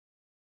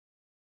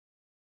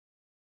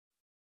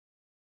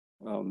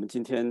我们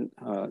今天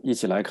一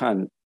起来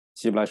看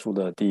希伯来书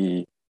的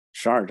第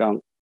12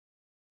章，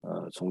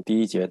从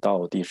第1节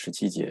到第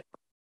17节。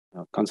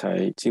刚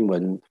才经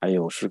文还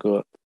有诗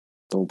歌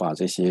都把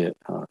这些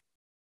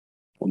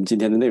我们今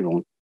天的内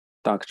容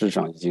大致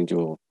上已经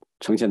就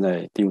呈现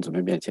在弟兄姊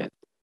妹面前。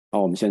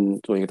好，我们先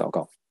做一个祷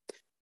告。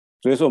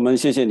主耶稣，我们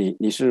谢谢你，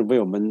你是为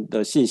我们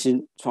的信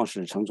心创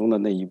始成终的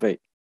那一位，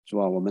是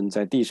吧？我们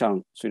在地上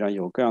虽然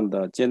有各样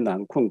的艰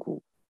难困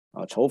苦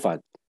愁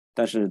烦，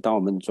但是当我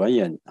们转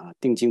眼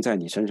定睛在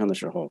你身上的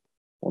时候，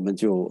我们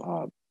就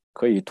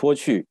可以脱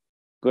去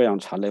各样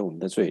缠累我们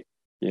的罪，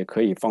也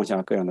可以放下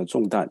各样的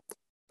重担，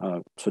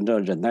存着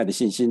忍耐的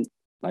信心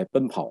来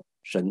奔跑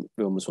神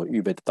为我们所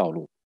预备的道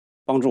路，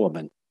帮助我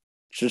们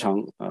时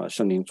常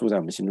圣灵住在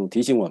我们心中，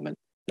提醒我们，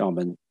让我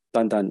们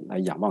单单来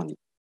仰望你。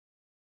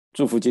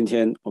祝福今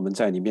天我们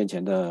在你面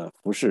前的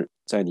服侍，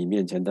在你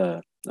面前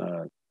的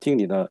听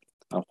你的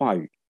话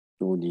语，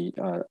如你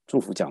祝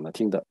福讲的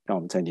听的，让我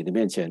们在你的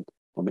面前，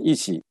我们一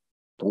起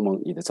同蒙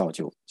你的造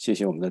就。谢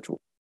谢我们的主，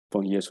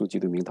奉耶稣基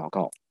督名祷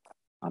告，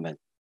阿门。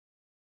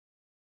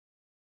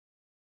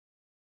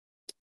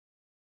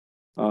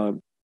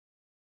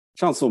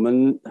上次我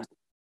们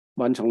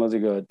完成了这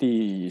个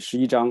第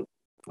11章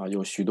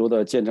有许多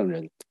的见证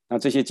人。那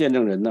这些见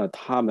证人呢，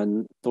他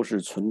们都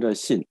是存着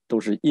信，都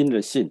是因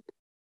着信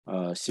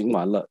行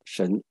完了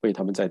神为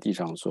他们在地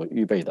上所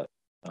预备的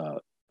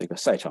这个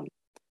赛程。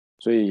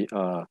所以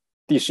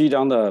第11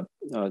章的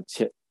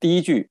第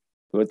一句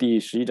和第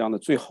11章的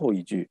最后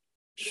一句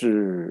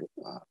是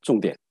重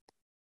点。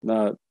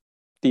那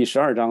第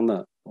12章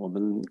呢，我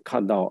们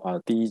看到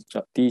第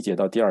一节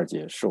到第2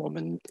节是我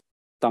们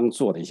当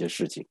做的一些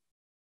事情，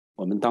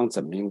我们当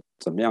怎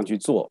么样去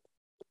做。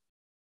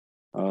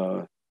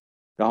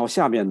然后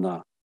下面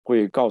呢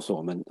会告诉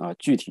我们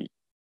具体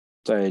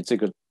在这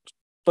个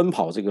奔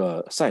跑这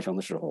个赛程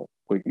的时候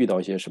会遇到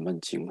一些什么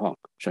情况，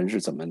神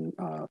是怎么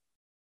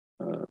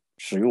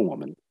使用我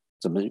们，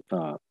怎么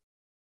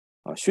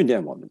训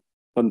练我们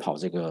奔跑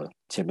这个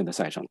前面的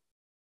赛程。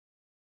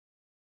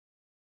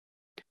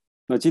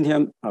那今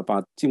天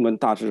把经文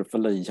大致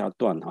分了一下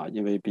段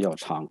因为比较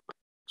长，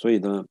所以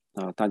呢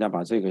大家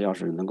把这个要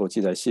是能够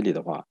记在心里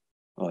的话，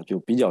就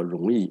比较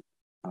容易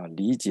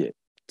理解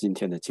今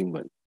天的经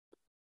文。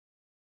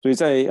所以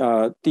在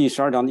第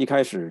12章一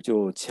开始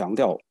就强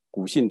调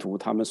古信徒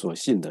他们所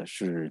信的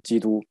是基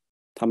督，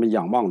他们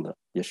仰望的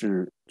也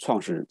是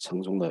创始成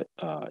终的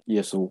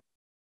耶稣。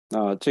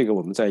那这个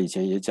我们在以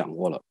前也讲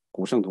过了，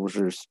古圣徒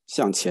是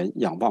向前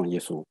仰望耶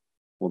稣，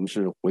我们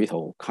是回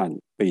头看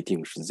被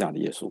钉十字架的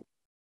耶稣。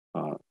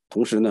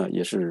同时呢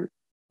也是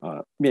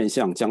面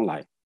向将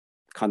来，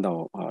看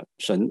到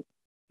神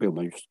为我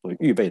们所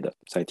预备的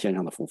在天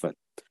上的福分。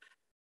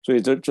所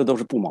以这都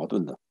是不矛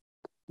盾的。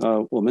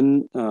我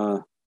们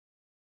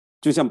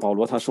就像保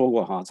罗他说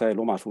过在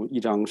罗马书1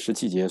章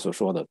17节所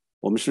说的，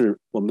我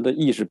们的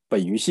义是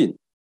本于信，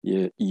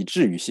也以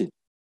至于信。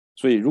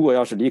所以如果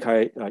要是离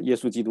开耶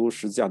稣基督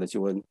十字架的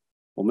救恩，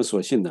我们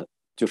所信的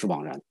就是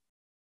枉然。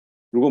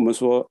如果我们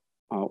说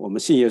我们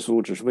信耶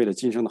稣只是为了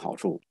今生的好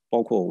处，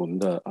包括我们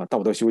的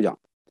道德修养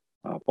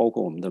包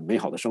括我们的美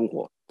好的生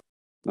活，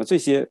那这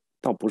些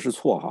倒不是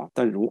错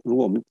但如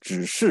果我们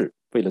只是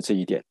为了这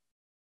一点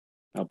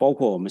包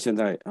括我们现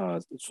在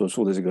所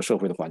处的这个社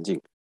会的环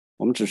境，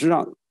我们只是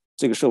让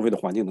这个社会的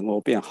环境能够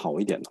变好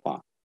一点的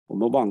话，我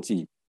们忘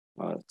记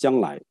将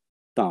来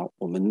那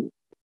我们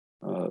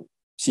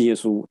信耶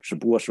稣只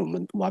不过是我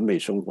们完美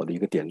生活的一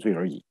个点缀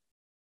而已。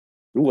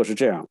如果是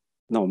这样，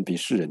那我们比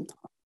世人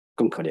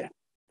更可怜，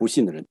不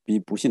信的人比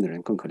不信的人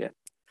更可怜。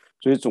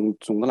所以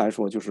总的来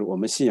说，就是我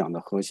们信仰的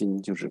核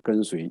心就是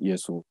跟随耶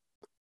稣，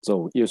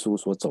走耶稣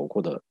所走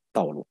过的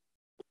道路。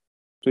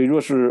所以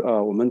若是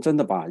我们真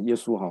的把耶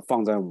稣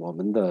放在我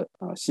们的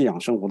信仰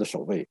生活的首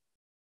位，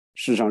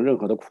世上任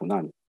何的苦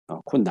难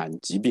困难、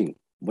疾病、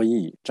瘟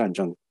疫、战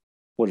争，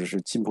或者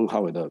是亲朋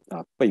好友的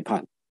背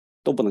叛，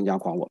都不能压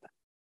垮我们。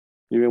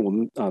因为我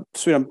们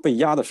虽然被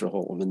压的时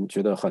候我们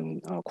觉得很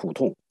苦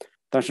痛，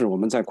但是我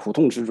们在苦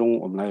痛之中，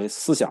我们来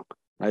思想，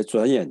来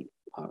转眼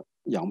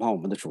仰望我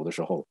们的主的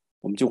时候，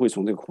我们就会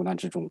从这个苦难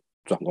之中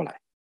转过来。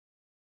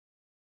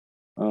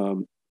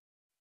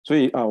所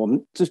以我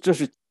们这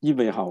是因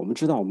为我们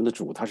知道我们的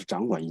主他是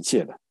掌管一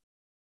切的，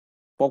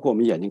包括我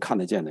们眼睛看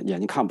得见的、眼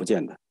睛看不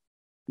见的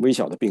微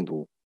小的病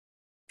毒，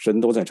神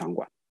都在掌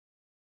管。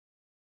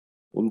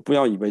我们不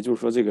要以为就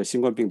是说这个新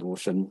冠病毒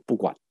神不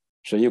管，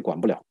神也管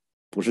不了，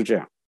不是这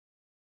样。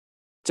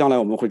将来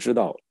我们会知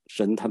道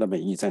神他的美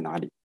意在哪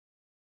里，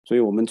所以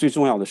我们最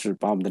重要的是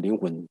把我们的灵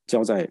魂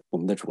交在我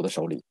们的主的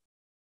手里。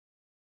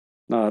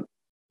那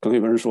可能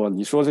有人说，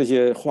你说这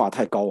些话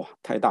太高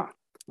太大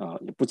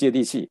也不接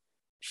地气。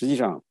实际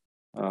上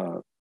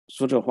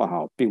说这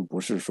话并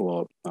不是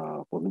说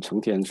我们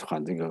成天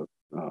喊这个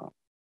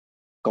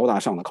高大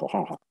上的口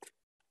号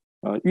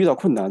遇到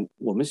困难，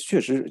我们确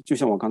实就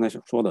像我刚才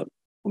说的，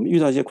我们遇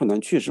到一些困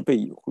难确实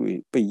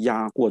会被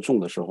压过重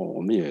的时候，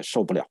我们也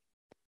受不了。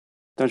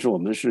但是我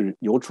们是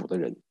有主的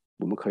人，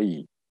我们可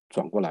以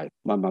转过来，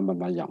慢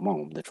慢仰望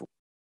我们的主，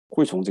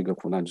会从这个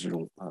苦难之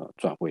中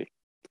转回。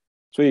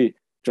所以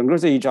整个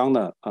这一章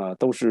呢，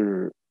都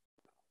是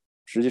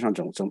实际上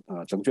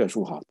整卷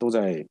书哈，都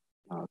在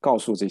告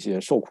诉这些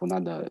受苦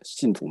难的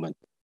信徒们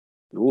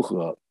如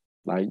何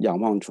来仰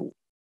望主，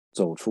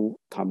走出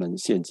他们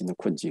现今的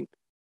困境。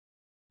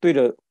对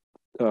着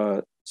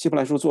希伯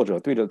来书作者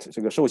对着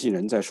这个受信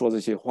人在说这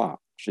些话，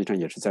实际上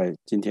也是在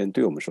今天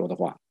对我们说的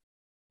话，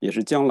也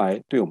是将来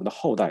对我们的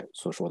后代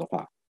所说的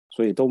话，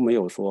所以都没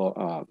有说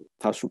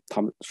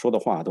他们说的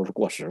话都是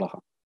过时了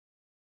哈。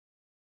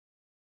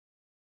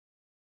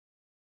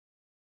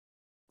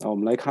那我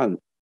们来看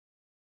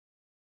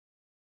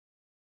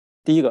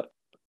第一个，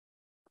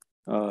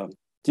呃，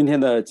今天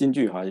的金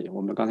句哈，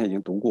我们刚才已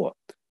经读过。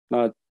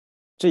那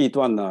这一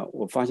段呢，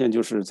我发现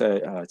就是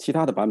在其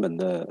他的版本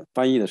的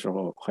翻译的时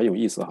候很有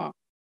意思哈，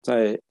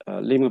在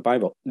Living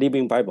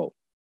Bible，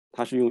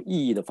它是用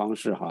意译的方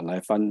式哈来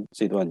翻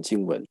这段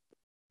经文，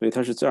所以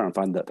他是这样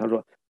翻的。他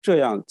说：“这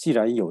样，既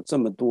然有这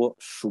么多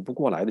数不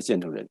过来的见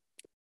证人，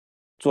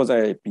坐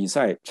在比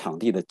赛场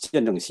地的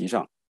见证席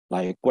上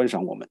来观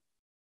赏我们，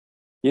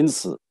因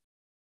此，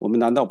我们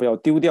难道不要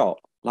丢掉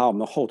拉我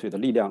们后腿的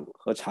力量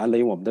和缠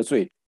累我们的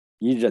罪，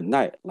以忍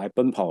耐来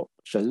奔跑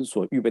神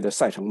所预备的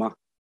赛程吗？”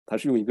他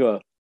是用一个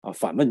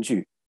反问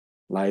句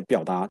来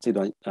表达这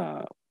段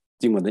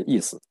经文的意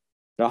思。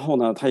然后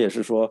呢，他也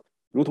是说，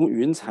如同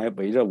云彩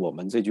围着我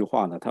们这句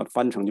话呢，他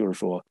翻成就是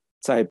说，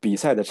在比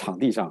赛的场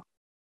地上，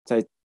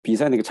在比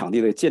赛那个场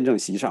地的见证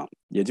席上，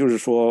也就是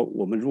说，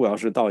我们如果要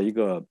是到一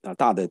个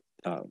大的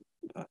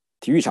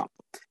体育场，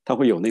它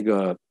会有那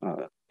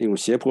种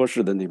斜坡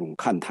式的那种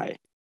看台，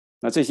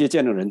那这些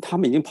见证人他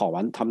们已经跑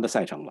完他们的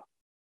赛程了，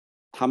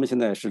他们现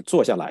在是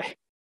坐下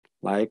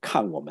来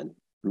看我们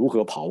如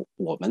何跑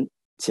我们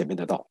前面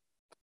的道。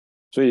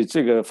所以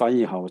这个翻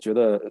译哈，我觉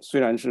得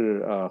虽然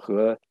是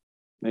和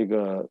那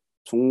个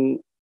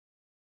从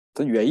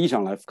它原意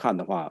上来看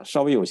的话，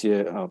稍微有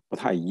些不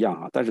太一样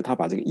啊，但是他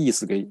把这个意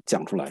思给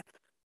讲出来，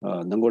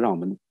能够让我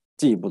们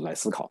进一步来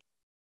思考。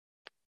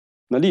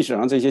那历史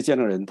上这些见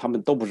证人，他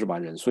们都不是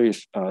完人，所以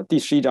第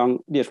11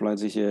章列出来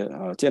这些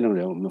见证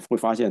人，我们会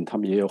发现他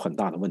们也有很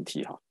大的问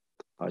题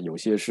哈，有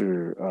些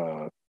是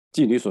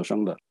妓女所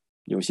生的，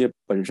有些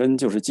本身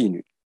就是妓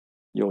女，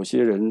有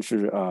些人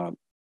是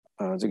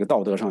这个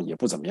道德上也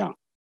不怎么样，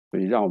所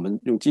以让我们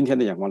用今天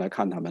的眼光来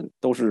看，他们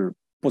都是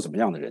不怎么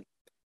样的人。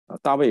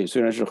大卫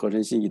虽然是合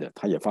神心意的，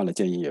他也犯了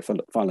奸淫，也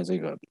犯了这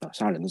个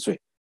杀人的罪，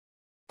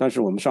但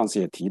是我们上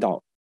次也提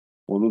到，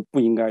我们不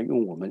应该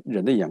用我们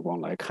人的眼光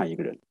来看一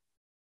个人。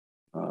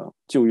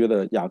旧约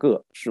的雅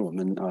各是我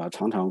们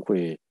常常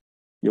会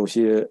有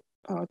些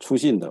出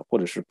信的或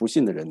者是不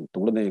信的人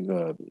读了那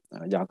个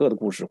雅各的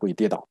故事会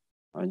跌倒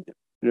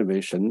认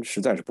为神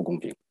实在是不公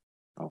平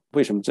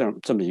为什么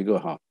这么一个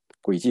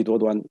诡计多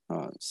端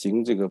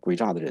行这个诡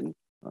诈的人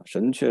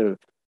神却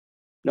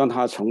让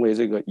他成为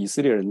这个以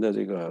色列人的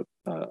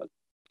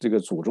这个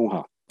祖宗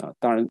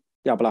当然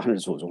亚伯拉罕是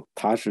祖宗，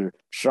他是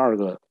12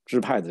个支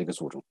派的这个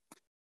祖宗，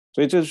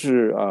所以这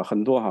是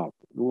很多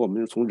如果我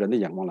们从人的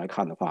眼光来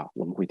看的话，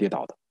我们会跌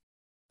倒的。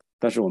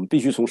但是我们必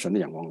须从神的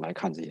眼光来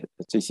看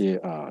这些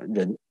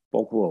人，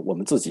包括我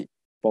们自己，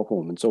包括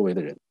我们周围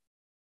的人。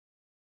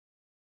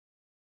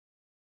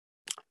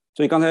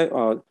所以刚才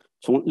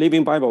从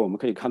Living Bible 我们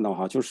可以看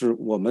到就是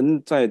我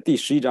们在第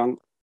11章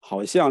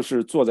好像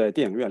是坐在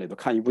电影院里头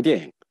看一部电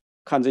影，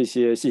看这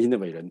些信心的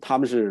伟人，他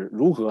们是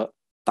如何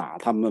打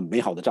他们美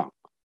好的仗，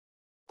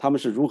他们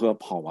是如何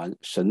跑完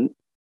神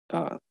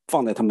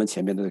放在他们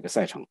前面的这个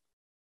赛程。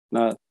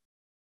那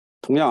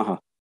同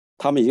样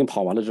他们已经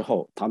跑完了之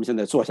后，他们现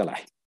在坐下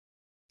来，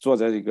坐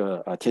在这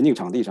个田径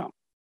场地上，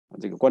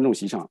这个观众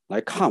席上来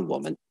看我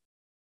们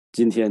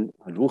今天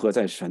如何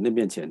在神的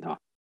面前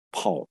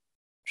跑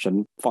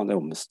神放在我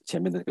们前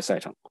面的这个赛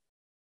程。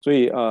所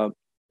以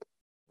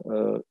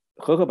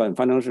和合本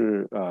翻成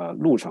是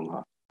路程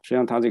实际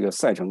上它这个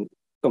赛程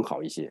更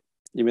好一些，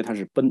因为它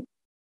是奔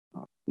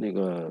那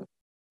个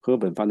和合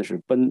本翻的是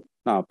奔，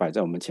那摆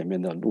在我们前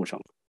面的路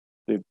程，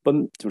所以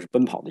奔就是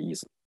奔跑的意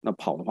思，那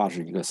跑的话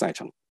是一个赛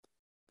程，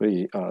所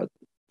以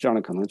这样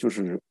的可能就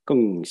是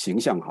更形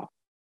象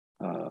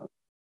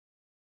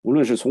无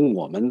论是从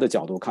我们的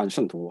角度看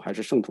圣徒，还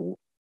是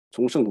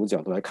从圣徒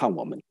角度来看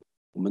我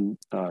们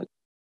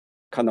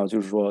看到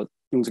就是说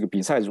用这个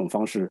比赛这种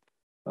方式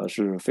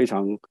是非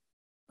常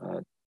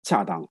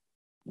恰当，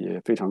也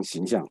非常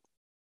形象。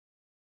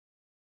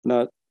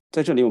那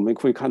在这里我们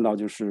会看到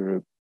就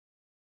是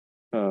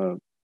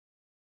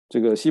这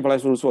个希伯来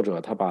书的作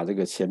者他把这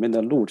个前面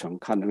的路程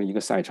看成一个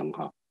赛程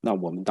那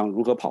我们当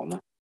如何跑呢？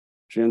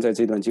实际上在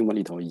这段经文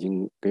里头已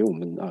经给我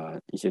们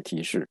一些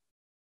提示，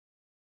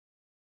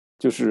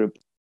就是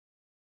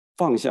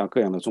放下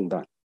各样的重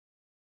担，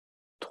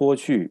脱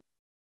去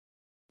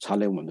缠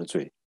累我们的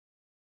罪，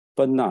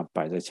奔那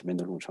摆在前面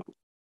的路程，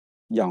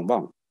仰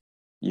望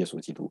耶稣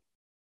基督。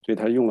所以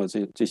他用了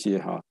这些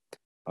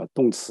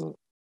动词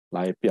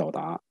来表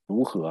达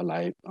如何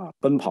来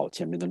奔跑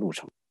前面的路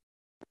程。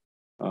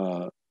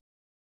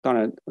当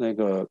然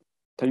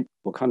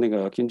我看那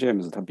个 King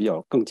James 他比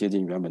较更接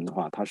近原文的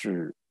话，他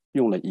是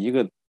用了一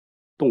个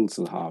动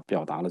词哈，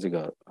表达了这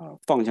个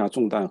放下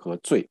重担和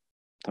罪，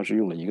它是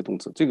用了一个动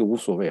词，这个无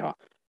所谓哈。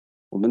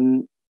我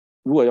们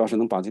如果要是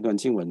能把这段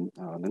经文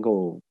能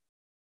够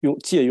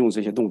借用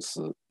这些动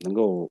词，能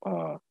够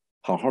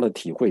好好的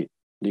体会、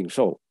领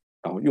受，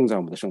然后用在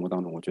我们的生活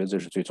当中，我觉得这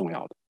是最重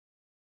要的。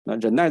那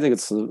忍耐这个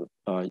词，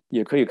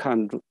也可以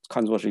看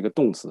作是一个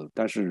动词，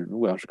但是如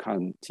果要是看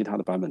其他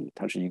的版本，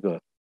它是一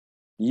个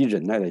以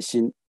忍耐的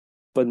心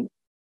奔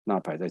那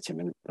摆在前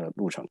面的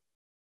路程。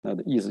那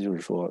的意思就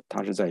是说，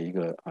它是在一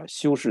个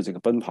修饰这个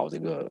奔跑这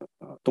个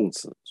动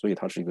词，所以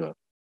它是一个，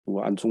如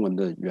果按中文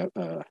的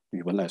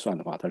语文来算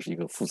的话，它是一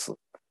个副词。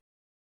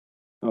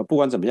不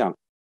管怎么样，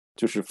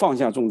就是放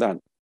下重担，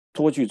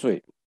脱去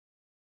罪，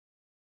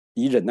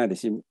以忍耐的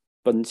心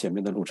奔前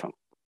面的路程，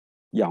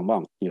仰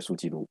望耶稣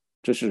基督。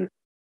这是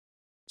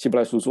希伯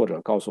来书作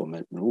者告诉我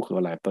们如何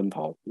来奔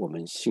跑我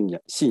们信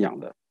仰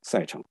的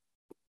赛程。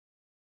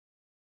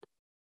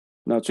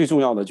那最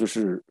重要的就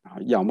是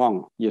仰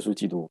望耶稣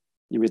基督，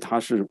因为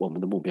他是我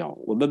们的目标。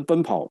我们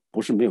奔跑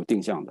不是没有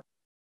定向的，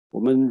我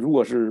们如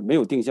果是没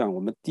有定向，我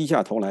们低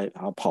下头来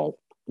跑，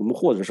我们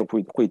或者是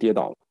会跌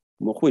倒，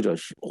我们或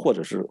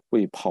者是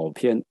会跑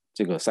偏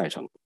这个赛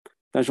程。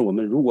但是我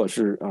们如果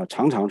是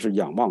常常是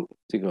仰望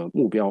这个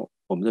目标，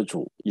我们的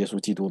主耶稣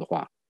基督的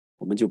话，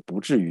我们就不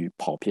至于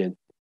跑偏，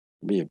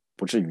我们也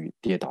不至于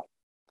跌倒。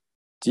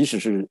即使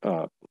是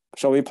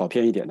稍微跑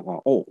偏一点的话，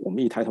我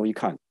们一抬头一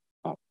看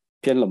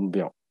偏了目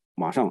标，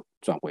马上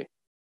转回。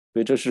所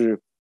以这是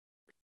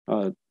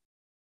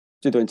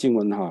这段经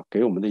文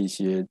给我们的一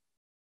些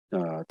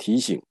提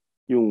醒，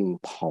用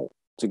跑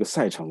这个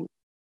赛程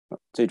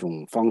这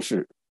种方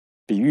式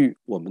比喻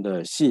我们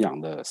的信仰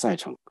的赛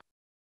程。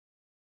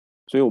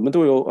所以我们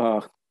都有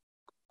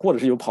或者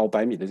是有跑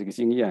100米的这个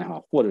经验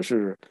或者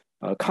是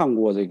看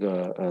过这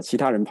个其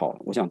他人跑，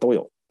我想都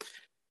有。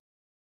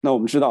那我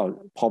们知道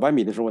跑100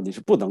米的时候，你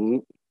是不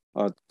能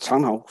常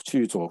常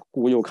去左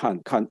顾右看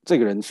这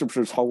个人是不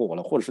是超过我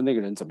了，或者是那个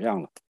人怎么样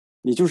了，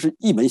你就是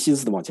一门心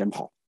思的往前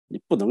跑，你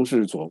不能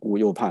是左顾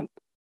右盼，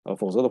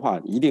否则的话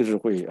一定是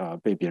会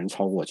被别人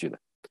超过去的。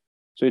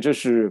所以这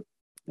是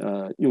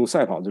用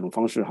赛跑这种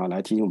方式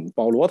来提醒我们。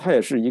保罗他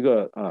也是一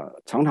个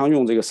常常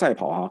用这个赛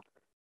跑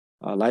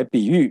来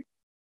比喻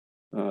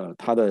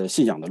他的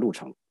信仰的路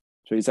程。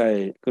所以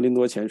在哥林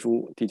多前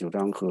书第9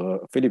章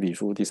和腓立比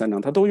书第3章，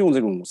他都用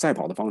这种赛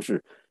跑的方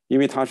式，因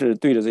为他是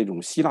对着这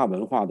种希腊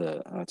文化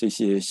的这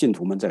些信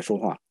徒们在说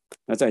话。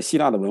那在希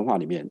腊的文化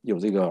里面有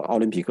这个奥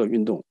林匹克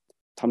运动，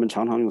他们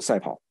常常用赛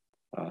跑，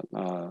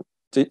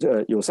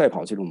有赛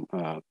跑这种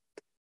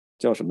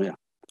叫什么呀？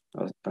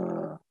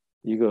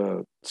一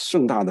个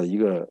盛大的一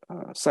个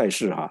赛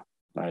事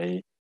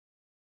来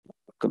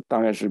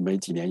大概是每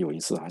几年有一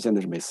次现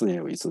在是每4年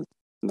有一次。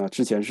那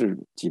之前是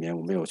几年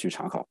我没有去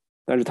查考，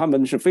但是他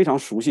们是非常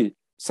熟悉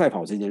赛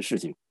跑这件事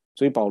情，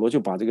所以保罗就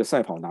把这个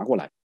赛跑拿过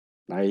来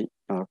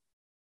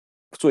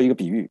做一个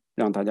比喻，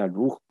让大家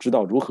知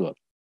道如何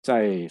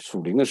在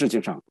属灵的事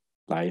情上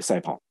来赛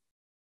跑。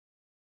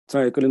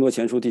在哥林多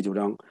前书第9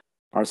章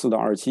24到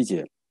27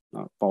节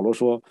保罗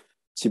说：“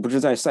岂不是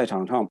在赛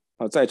场上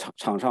在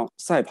场上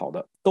赛跑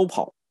的都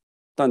跑，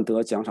但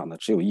得奖赏的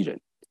只有一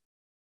人。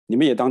你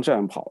们也当这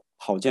样跑，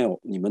好见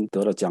你们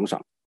得了奖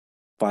赏。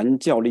凡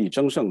较力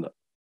争胜的，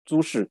诸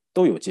事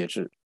都有节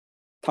制，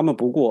他们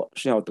不过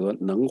是要得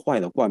能坏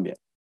的冠冕，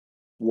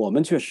我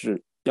们却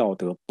是要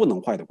得不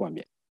能坏的冠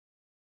冕。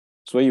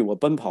所以我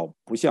奔跑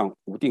不像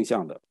无定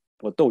向的，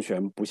我斗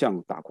拳不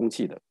像打空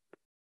气的，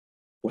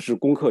我是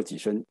攻克己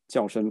身，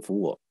叫身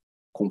服我，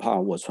恐怕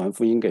我传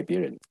福音给别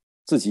人，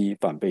自己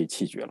反被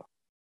弃绝了。”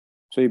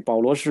所以保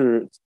罗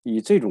是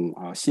以这种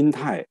心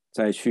态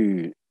再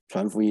去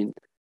传福音。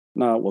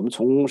那我们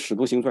从使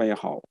徒行传也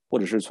好，或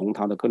者是从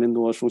他的哥林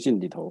多书信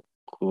里头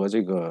和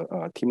这个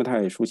提摩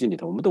太书信里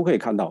头，我们都可以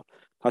看到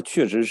他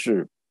确实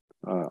是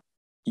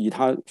以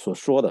他所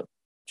说的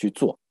去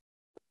做，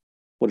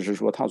或者是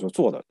说他所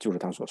做的就是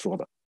他所说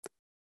的。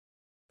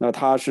那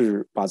他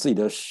是把自己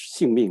的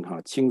性命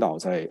倾倒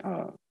在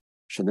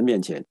神的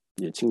面前，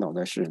也倾倒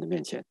在世人的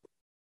面前，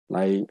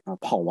来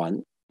跑完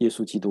耶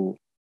稣基督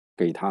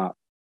给他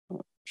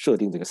设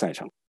定这个赛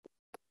程。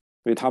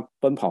所以他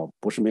奔跑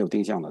不是没有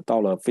定向的。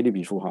到了腓立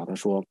比书他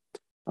说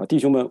弟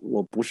兄们，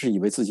我不是以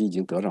为自己已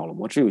经得着了，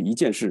我只有一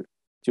件事，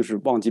就是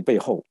忘记背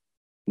后，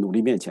努力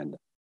面前的，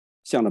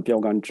向着标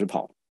杆直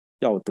跑，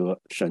要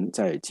得神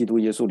在基督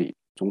耶稣里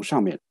从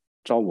上面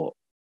招我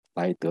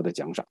来得的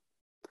奖赏。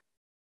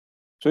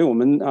所以我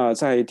们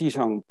在地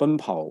上奔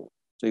跑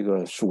这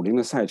个属灵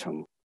的赛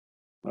程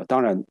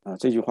当然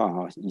这句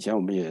话以前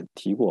我们也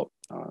提过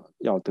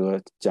要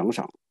得奖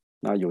赏。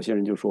那有些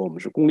人就说我们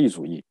是功利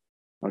主义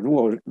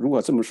如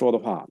果这么说的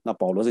话，那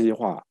保罗这些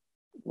话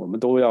我们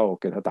都要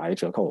给他打一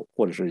折扣，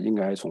或者是应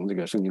该从这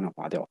个圣经上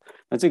划掉。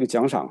那这个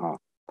奖赏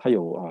它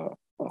有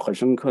很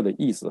深刻的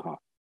意思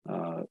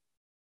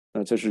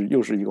这是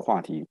又是一个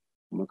话题，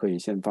我们可以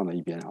先放在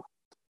一边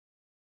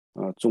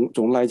总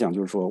的来讲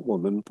就是说，我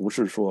们不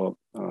是说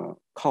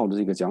靠着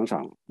这个奖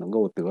赏能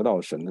够得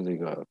到神的这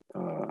个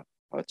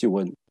救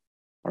恩，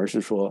而是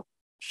说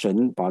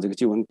神把这个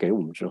救恩给我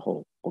们之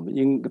后，我们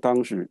应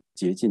当是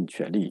竭尽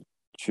全力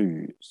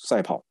去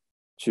赛跑，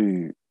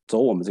去走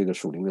我们这个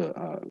属灵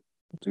的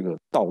这个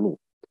道路。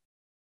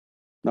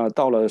那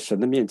到了神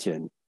的面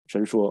前，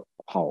神说：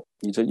好，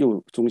你这又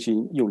忠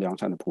心又良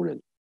善的仆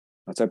人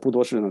在不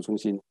多事上的忠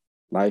心，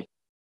来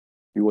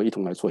与我一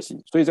同来坐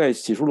席。所以在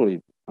启示录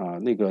里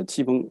那个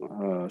7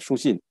封书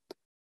信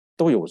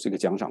都有这个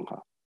奖赏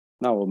哈。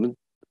那我们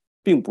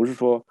并不是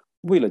说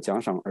为了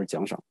奖赏而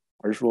奖赏，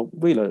而是说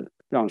为了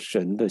让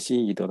神的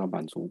心意得到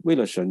满足，为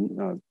了神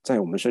在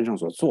我们身上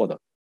所做的，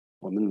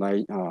我们来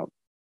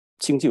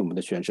倾尽我们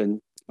的全身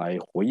来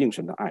回应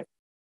神的爱。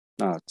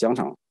那奖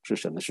赏是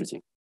神的事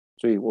情，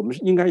所以我们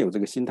应该有这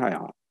个心态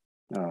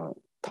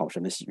讨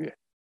神的喜悦。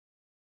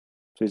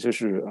所以这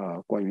是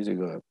关于这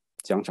个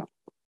奖赏。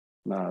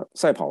那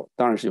赛跑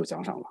当然是有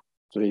奖赏了，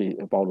所以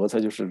保罗他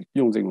就是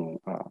用这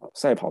种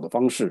赛跑的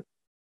方式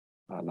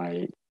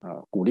来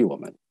鼓励我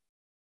们。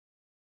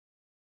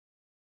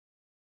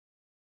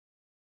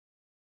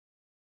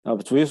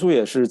主耶稣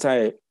也是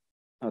在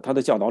他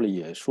的教导里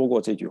也说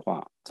过这句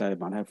话，在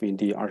马太福音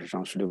第20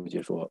章16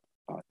节说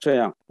这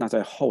样，那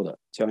在后的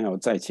将要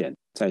在前，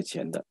在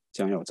前的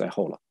将要在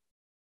后了。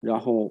然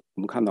后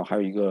我们看到还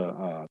有一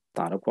个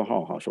打着括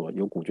号说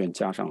有古卷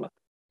加上了，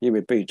因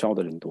为被招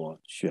的人多，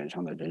选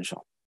上的人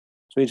少。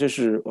所以这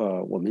是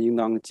我们应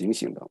当警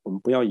醒的。我们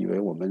不要以为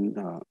我们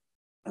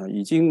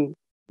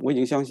我已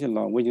经相信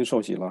了，我已经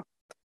受洗了，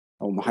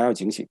我们还要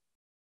警醒。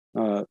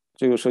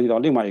这个涉及到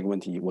另外一个问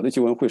题，我的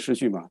救恩会失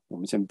去吗？我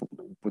们先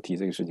不提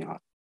这个事情啊。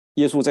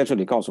耶稣在这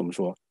里告诉我们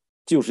说，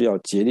就是要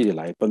竭力的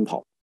来奔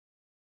跑，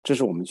这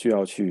是我们需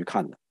要去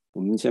看的。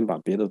我们先把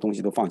别的东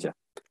西都放下。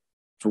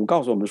主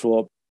告诉我们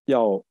说，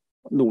要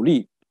努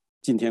力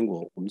进天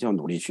国，我们就要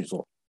努力去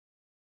做。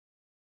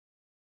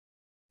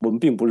我们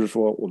并不是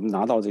说我们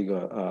拿到这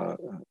个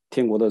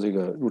天国的这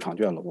个入场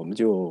券了，我们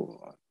就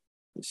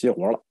歇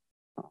活了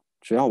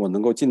只要我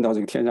能够进到这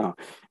个天上，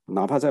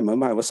哪怕在门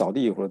外我扫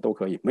地一会儿都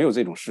可以，没有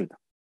这种事的。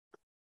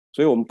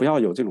所以我们不要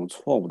有这种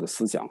错误的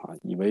思想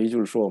以为就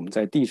是说我们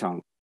在地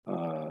上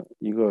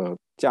一个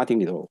家庭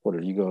里头或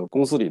者一个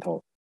公司里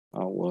头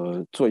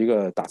我做一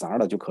个打杂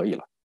的就可以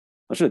了。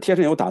是天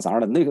上有打杂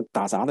的，那个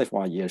打杂的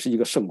话也是一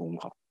个圣工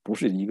不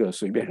是一个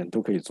随便人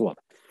都可以做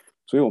的。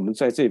所以我们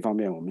在这方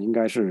面，我们应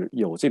该是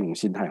有这种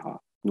心态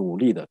努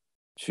力的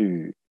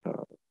去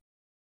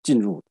进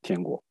入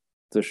天国。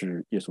这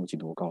是耶稣基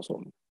督告诉我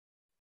们。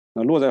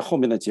那落在后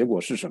面的结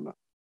果是什么？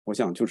我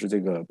想就是这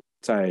个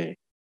在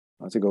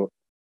这个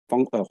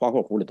花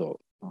括弧里头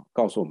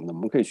告诉我们的，我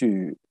们可以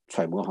去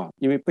揣摩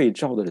因为被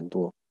召的人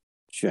多，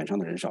选上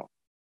的人少。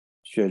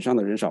选上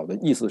的人少的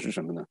意思是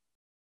什么呢？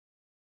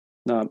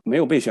那没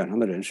有被选上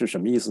的人是什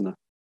么意思呢？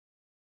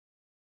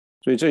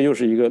所以这又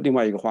是另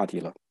外一个话题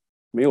了。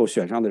没有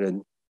选上的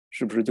人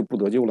是不是就不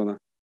得救了呢？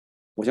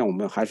我想我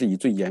们还是以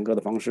最严格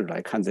的方式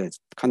来看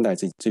待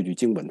这句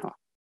经文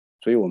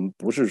所以我们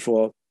不是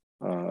说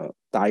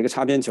打一个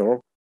擦边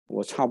球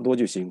我差不多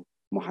就行，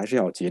我们还是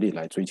要竭力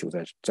来追求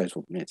在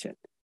主面前，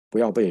不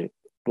要被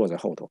落在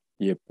后头，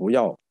也不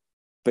要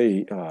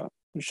被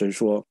神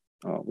说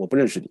我不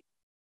认识你。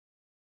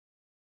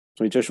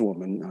所以这是我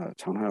们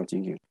常常要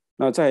警醒。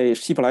那在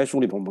希伯来书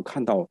里头，我们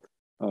看到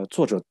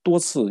作者多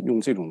次用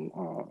这种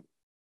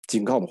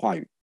警告的话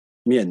语，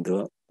免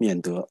得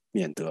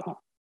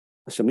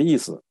什么意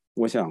思？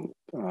我想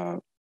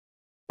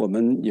我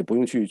们也不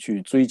用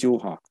去追究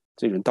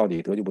这人到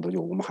底得救不得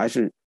救，我们还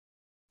是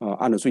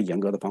按照最严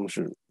格的方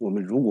式。我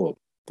们如果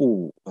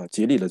不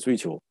竭力的追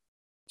求，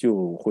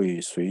就会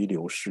随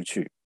流失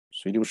去，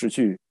随流失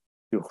去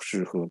就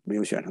是和没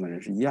有选上的人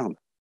是一样的。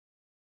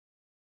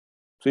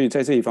所以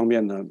在这一方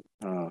面呢，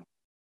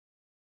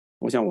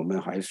我想我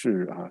们还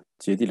是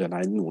竭力的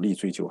来努力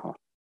追求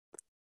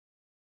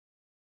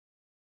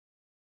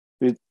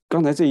所以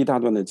刚才这一大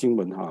段的经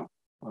文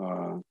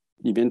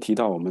里边提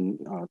到我们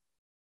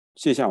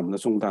卸下我们的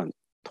重担，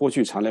脱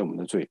去缠累我们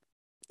的罪。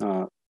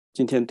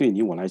今天对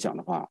你我来讲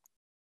的话，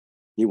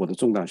你我的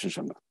重担是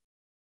什么？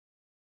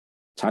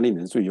缠累你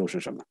的罪又是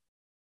什么？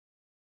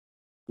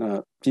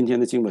那今天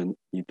的经文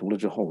你读了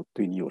之后，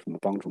对你有什么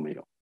帮助没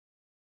有？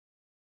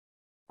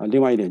另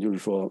外一点就是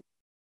说，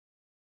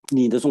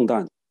你的重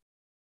担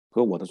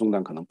和我的重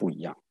担可能不一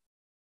样，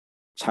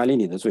缠累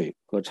你的罪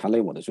和缠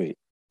累我的罪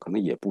可能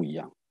也不一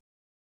样。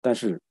但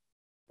是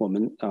我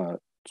们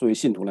作为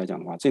信徒来讲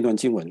的话，这段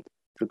经文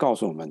是告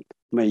诉我们，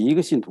每一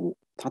个信徒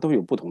他都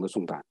有不同的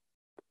重担，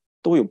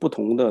都有不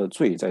同的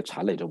罪在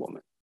缠累着我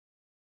们。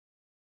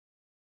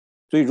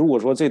所以如果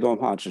说这段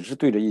话只是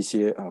对着一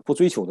些不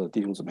追求的弟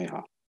兄姊妹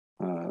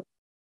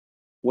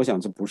我想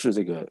这不是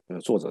这个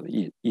作者的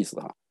意思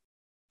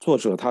作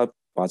者他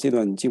把这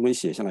段经文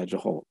写下来之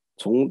后，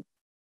从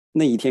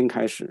那一天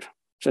开始，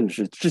甚至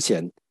是之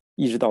前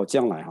一直到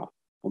将来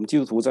我们基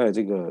督徒在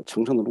这个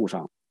成圣的路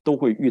上都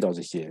会遇到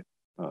这些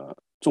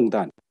重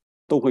担，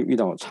都会遇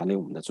到缠累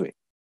我们的罪。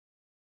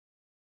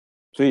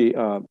所以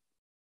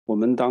我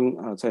们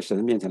当在神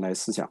的面前来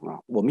思想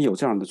我们有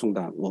这样的重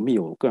担，我们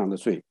有各样的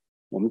罪，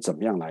我们怎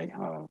么样来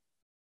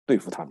对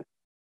付他们？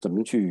怎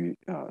么去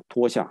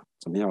脱下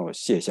怎么样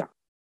卸下。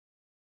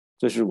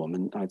这是我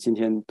们今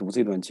天读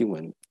这段经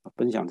文，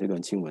分享这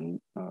段经文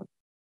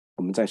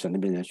我们在神的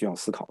面前需要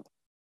思考的。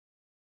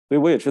所以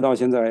我也知道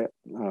现在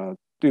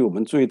对我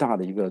们最大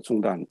的一个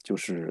重担就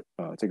是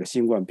这个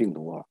新冠病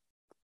毒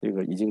这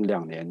个已经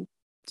2年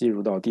进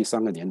入到第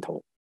3个年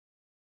头，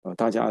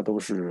大家都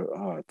是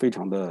非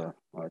常的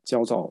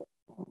焦躁，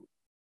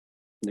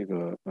那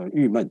个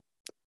郁闷。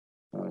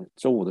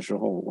周5的时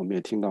候我们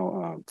也听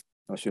到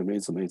雪梅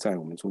姊妹在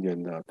我们中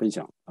间的分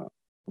享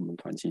我们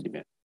团体里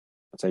面，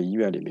在医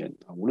院里面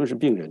无论是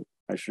病人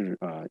还是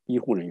医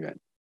护人员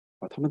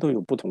他们都有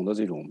不同的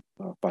这种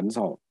烦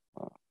躁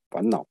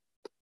烦恼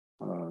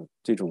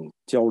这种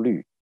焦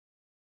虑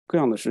各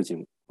样的事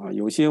情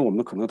有些我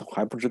们可能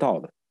还不知道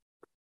的。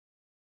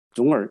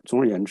总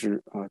而言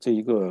之这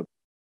一个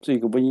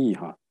瘟疫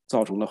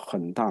造成了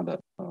很大的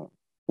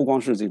不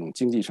光是这种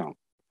经济上，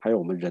还有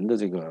我们人的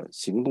这个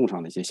行动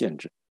上的一些限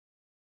制，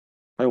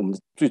还有我们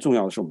最重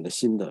要的是我们的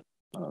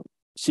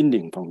心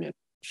灵方面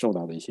受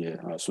到的一些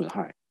损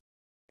害，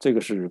这个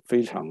是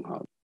非常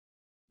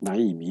难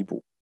以弥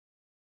补。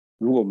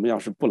如果我们要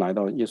是不来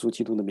到耶稣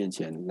基督的面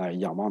前来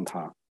仰望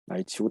他，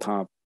来求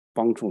他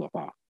帮助的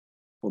话，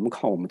我们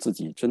靠我们自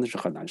己真的是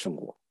很难胜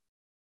过。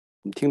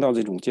我们听到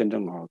这种见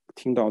证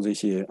听到这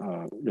些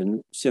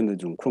人陷在这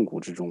种困苦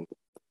之中，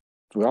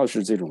主要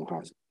是这种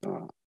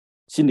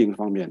心灵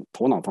方面、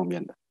头脑方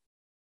面的。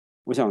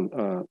我想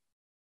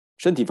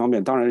身体方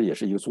面当然也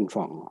是一个重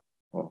创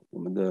我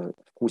们的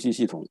呼吸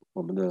系统、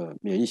我们的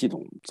免疫系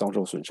统遭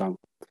受损伤，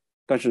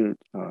但是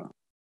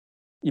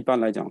一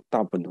般来讲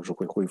大部分都是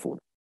会恢复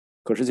的。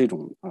可是这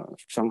种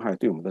伤害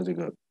对我们的这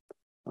个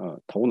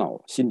头脑、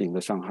心灵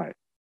的伤害，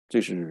这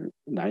是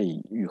难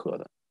以愈合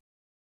的。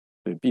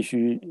所以必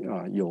须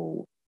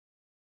有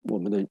我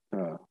们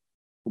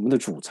的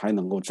主才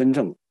能够真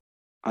正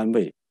安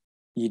慰、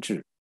医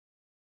治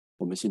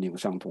我们心灵的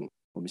伤痛，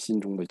我们心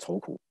中的愁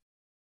苦。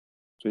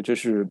所以这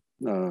是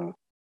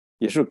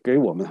也是给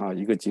我们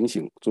一个警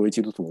醒，作为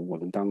基督徒，我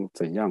们当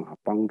怎样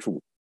帮助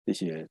这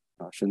些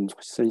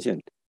深陷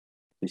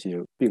这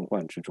些病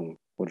患之中，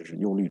或者是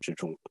忧虑之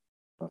中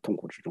痛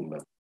苦之中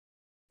的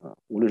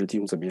无论是弟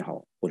兄姊妹也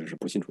好，或者是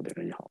不信主的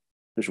人也好，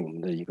这是我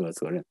们的一个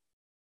责任。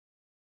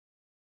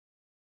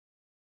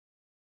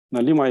那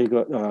另外一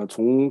个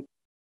从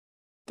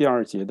第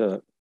2节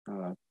的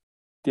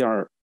第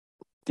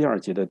二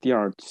节的第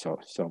2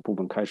小部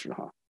分开始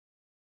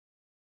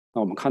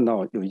那我们看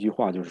到有一句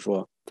话就是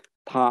说，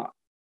他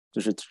就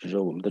是指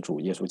着我们的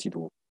主耶稣基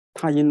督，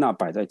他因那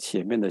摆在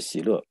前面的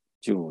喜乐，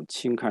就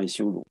轻看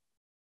羞辱，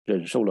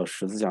忍受了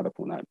十字架的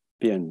苦难，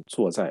便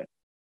坐在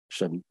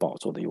神宝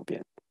座的右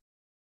边。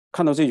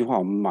看到这句话，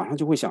我们马上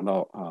就会想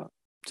到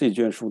这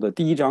卷书的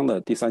第1章的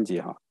第3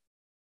节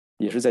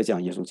也是在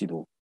讲耶稣基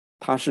督。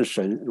他是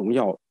神荣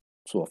耀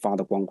所发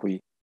的光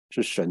辉，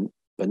是神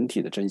本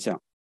体的真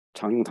相，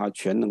常用他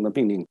全能的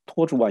命令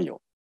托住万有。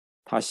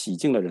他洗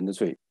净了人的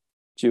罪，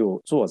就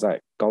坐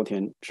在高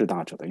天至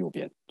大者的右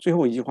边。最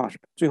后一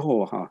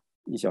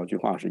小句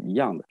话是一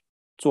样的，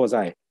坐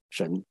在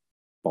神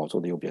宝座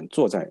的右边，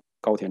坐在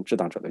高天至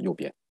大者的右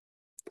边。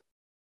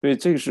所以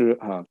这个是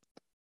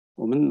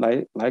我们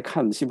来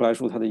看希伯来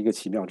书它的一个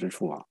奇妙之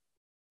处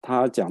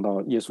他讲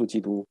到耶稣基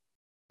督，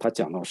他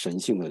讲到神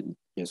性的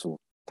耶稣，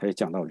他也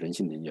讲到人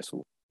性的耶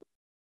稣。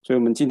所以我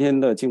们今天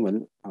的经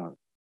文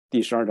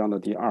第12章的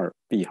第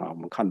2b我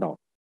们看到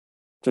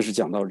这是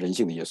讲到人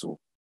性的耶稣，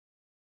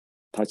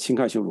他轻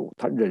看羞辱，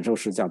他忍受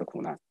十字架的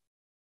苦难，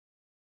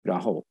然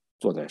后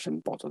坐在神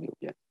宝座的右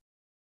边。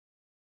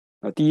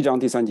第1章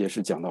第3节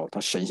是讲到他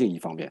神性一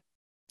方面，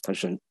他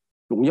是神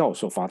荣耀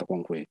所发的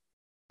光辉，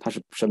他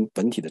是神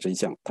本体的真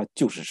相，他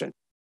就是神。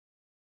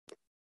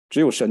只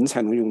有神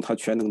才能用他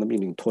全能的命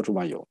令托住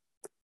万有，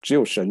只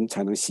有神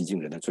才能洗净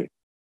人的罪。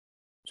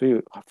所以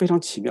非常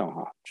奇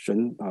妙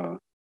神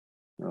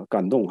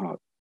感动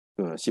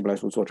希伯来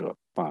书作者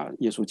把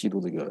耶稣基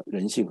督这个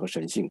人性和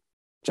神性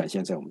展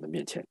现在我们的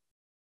面前，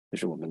这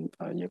是我们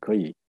也可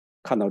以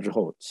看到之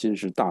后心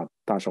是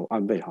大受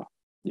安慰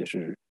也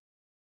是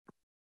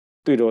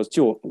对着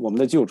我们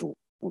的救主，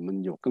我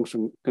们有更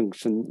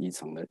深一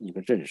层的一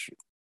个认识。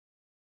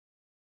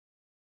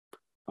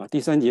第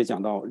3节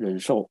讲到忍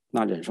受，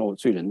那忍受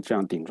罪人这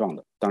样顶撞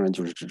的，当然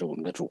就是指着我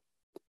们的主。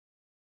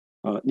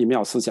你们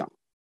要思想，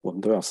我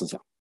们都要思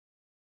想，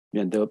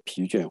免得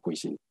疲倦灰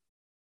心。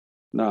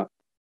那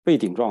被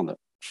顶撞的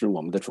是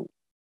我们的主，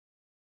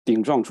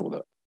顶撞主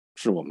的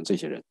是我们这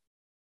些人。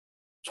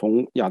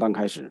从亚当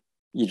开始，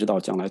一直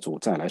到将来主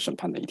再来审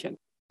判的一天，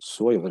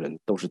所有的人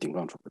都是顶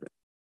撞主的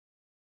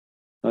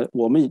人。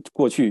我们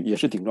过去也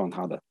是顶撞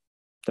他的，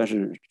但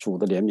是主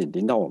的怜悯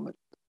临到我们，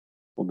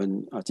我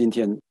们今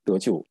天得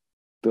救，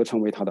得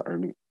成为他的儿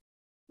女。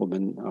我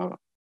们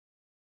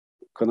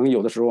可能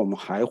有的时候我们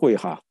还会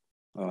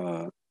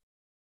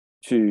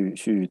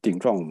去顶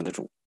撞我们的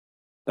主，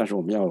但是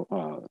我们要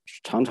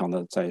常常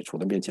的在主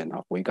的面前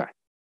悔改。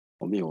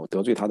我们有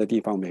得罪他的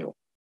地方没有？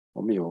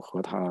我们有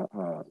和他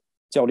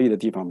较力的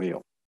地方没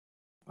有？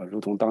如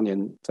同当年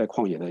在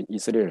旷野的以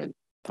色列人，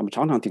他们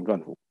常常顶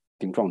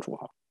撞主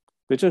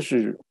所以这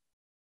是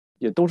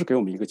也都是给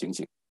我们一个警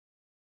醒。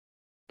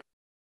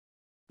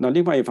那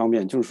另外一方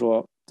面就是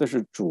说，这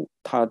是主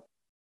他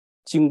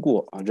经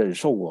过忍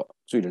受过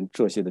罪人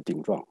这些的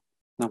顶撞，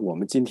那我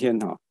们今天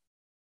呢，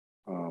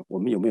我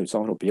们有没有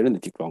遭受别人的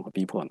顶撞和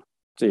逼迫呢？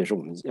这也是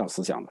我们要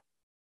思想的。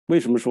为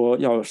什么说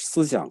要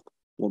思想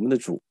我们的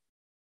主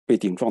被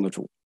顶撞的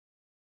主？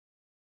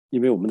因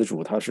为我们的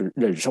主他是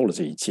忍受了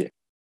这一切。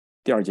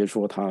第二节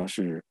说他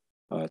是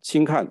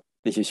轻看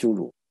那些羞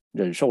辱，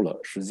忍受了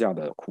十字架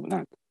的苦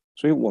难。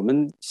所以我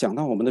们想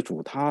到我们的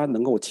主，他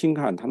能够轻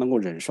看，他能够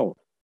忍受，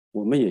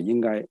我们也应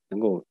该能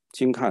够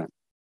轻看、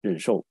忍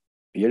受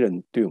别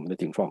人对我们的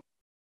顶撞，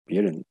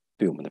别人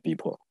对我们的逼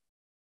迫。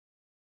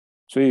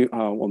所以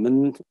我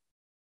们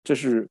这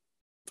是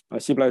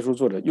希伯来书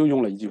作者又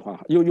用了一句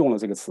话，又用了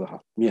这个词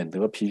免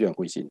得疲倦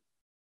灰心。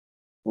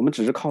我们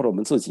只是靠着我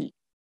们自己，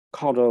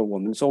靠着我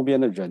们周边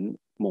的人，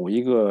某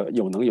一个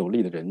有能有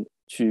力的人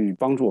去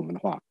帮助我们的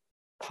话，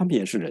他们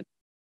也是人，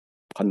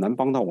很难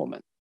帮到我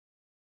们。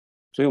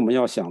所以我们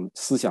要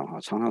思想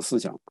常常思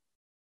想，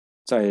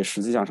在十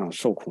字架上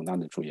受苦难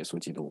的主耶稣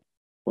基督，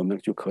我们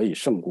就可以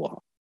胜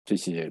过这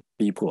些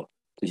逼迫、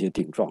这些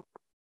顶撞。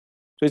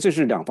所以这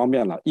是两方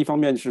面了，一方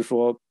面是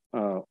说，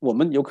我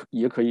们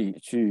也可以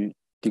去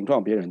顶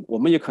撞别人，我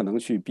们也可能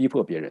去逼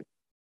迫别人，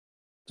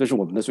这是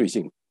我们的罪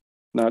性。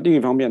那另一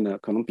方面呢，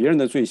可能别人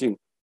的罪性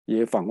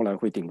也反过来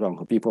会顶撞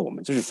和逼迫我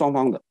们，这是双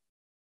方的。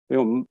所以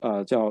我们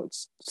叫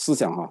思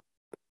想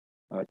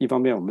一方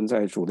面我们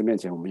在主的面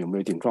前我们有没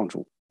有顶撞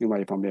主，另外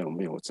一方面我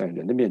们有在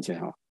人的面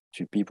前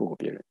去逼迫过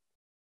别人。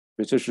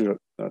所以这是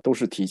都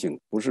是提醒，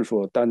不是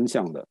说单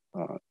向的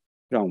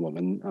让我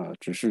们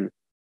只是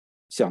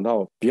想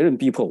到别人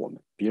逼迫我们，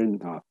别人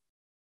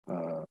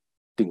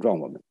顶撞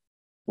我们，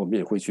我们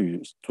也会去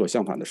做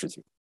相反的事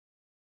情。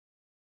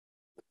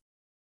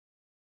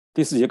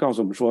第四节告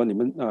诉我们说，你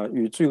们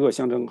与罪恶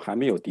相争，还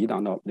没有抵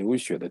挡到流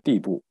血的地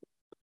步。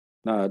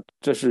那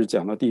这是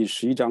讲到第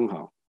11章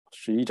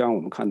11章我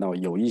们看到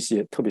有一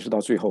些，特别是到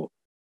最后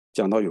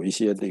讲到有一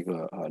些这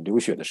个流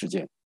血的事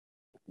件，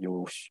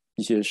有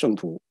一些圣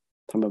徒，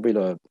他们为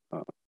了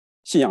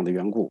信仰的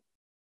缘故，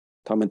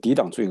他们抵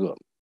挡罪恶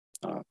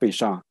被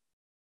杀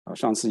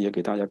上次也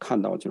给大家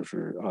看到，就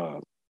是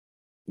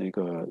那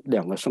个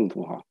两个圣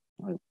徒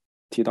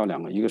提到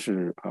两个，一个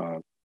是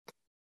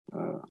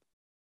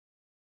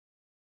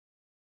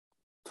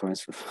突然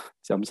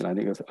想不起来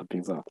那个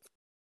名字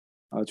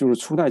就是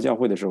初代教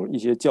会的时候，一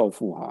些教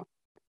父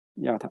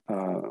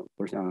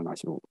不是亚特纳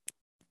西路，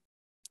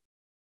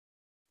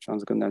上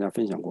次跟大家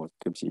分享过，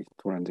对不起，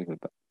突然这个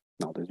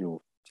脑袋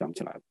就想不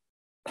起来了。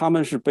他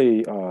们是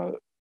被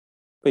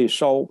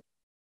烧，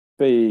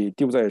被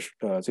丢在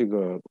这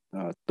个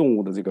动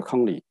物的这个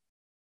坑里，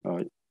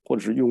或者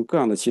是用各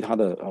样的其他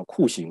的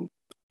酷刑，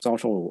遭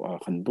受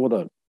很多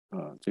的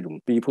这种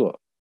逼迫、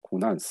苦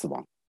难、死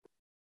亡。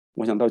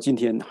我想到今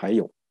天还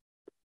有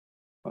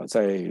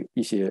在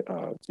一些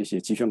这些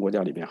极权国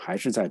家里边，还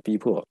是在逼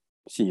迫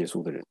信耶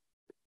稣的人。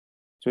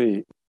所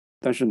以，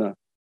但是呢，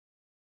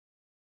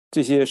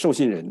这些受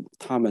信人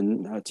他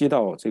们接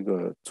到这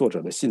个作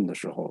者的信的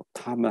时候，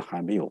他们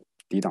还没有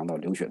抵挡到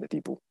流血的地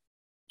步。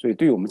所以，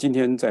对于我们今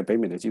天在北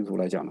美的基督徒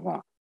来讲的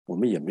话，我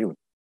们也没有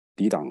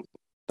抵挡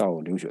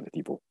到流血的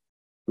地步。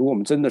如果我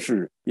们真的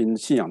是因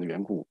信仰的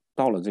缘故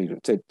到了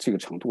在这个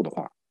程度的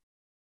话，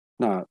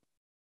那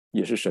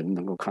也是神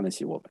能够看得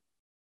起我们。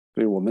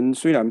所以我们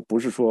虽然不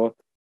是说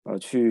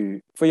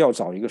去非要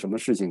找一个什么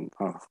事情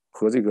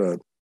和这个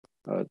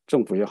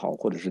政府也好，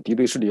或者是敌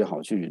对势力也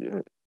好，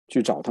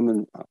去找他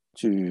们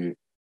去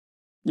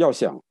要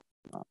想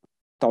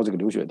到这个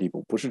流血的地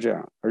步，不是这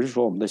样，而是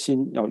说我们的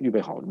心要预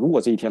备好，如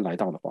果这一天来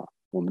到的话，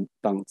我们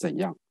当怎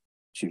样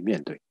去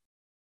面对。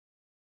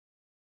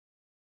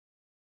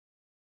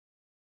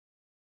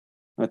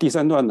第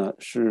三段呢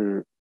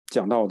是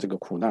讲到这个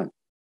苦难，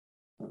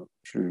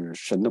是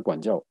神的管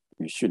教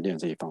与训练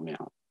这一方面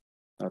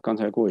刚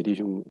才郭伟弟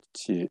兄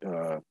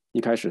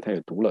一开始他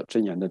也读了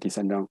箴言的第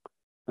3章，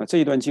这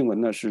一段经文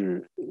呢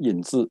是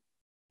引自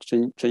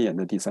箴言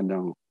的第3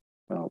章，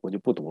我就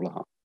不读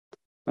了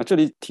那这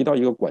里提到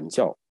一个管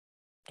教，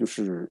就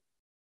是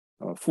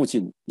父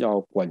亲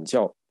要管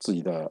教自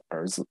己的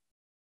儿子，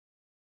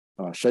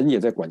神也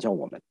在管教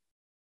我们。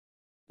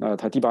那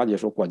他第8节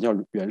说，管教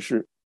原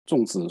是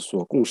众子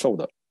所共受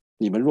的，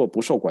你们若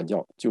不受管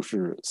教，就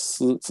是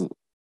私子，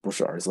不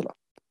是儿子了。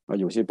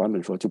有些版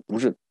本说就不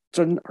是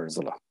真儿子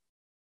了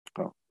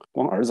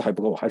光儿子还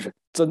不够，还是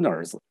真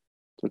儿子，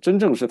就真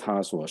正是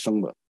他所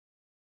生的。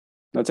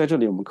那在这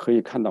里我们可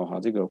以看到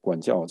这个管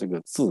教这个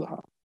字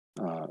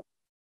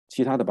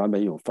其他的版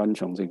本有翻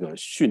成这个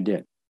训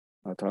练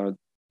它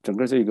整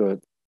个这个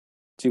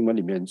经文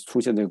里面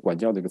出现这个管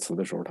教这个词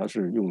的时候，它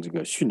是用这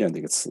个训练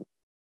这个词。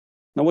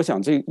那我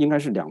想这应该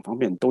是2方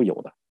面都有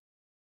的。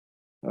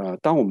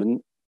当我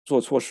们做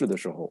错事的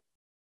时候，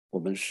我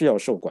们是要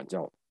受管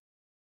教的。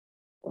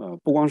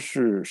不光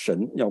是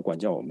神要管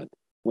教我们，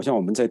我想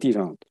我们在地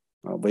上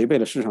违背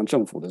了世上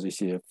政府的这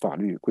些法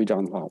律规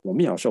章的话，我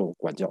们也要受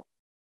管教。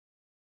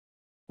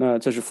那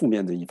这是负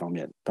面的一方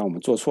面，当我们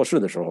做错事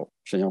的时候，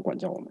神要管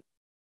教我们。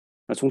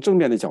那从正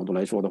面的角度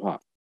来说的话，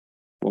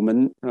我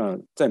们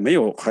在没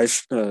有还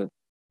是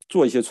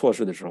做一些错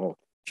事的时候，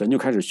神就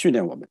开始训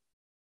练我们，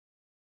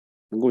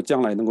能够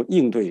将来能够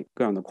应对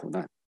各样的苦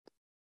难。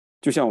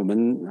就像我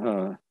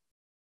们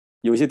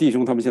有一些弟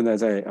兄，他们现在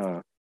在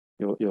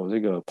有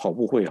这个跑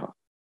步会哈，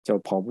叫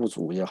跑步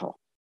组也好，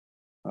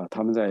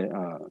他们在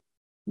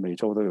每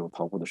周都有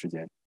跑步的时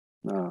间。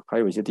那还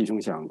有一些弟兄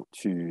想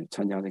去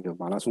参加这个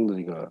马拉松的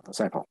这个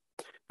赛跑。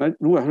那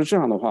如果要是这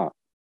样的话，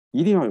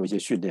一定要有一些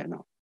训练呢。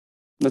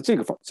那这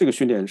个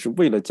训练是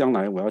为了将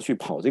来我要去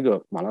跑这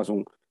个马拉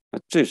松，那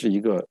这是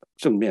一个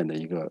正面的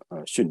一个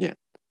训练，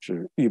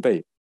是预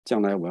备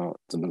将来我要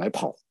怎么来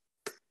跑。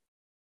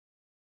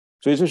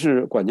所以这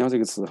是管教这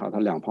个词哈，它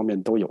两方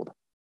面都有的。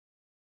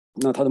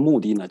那它的目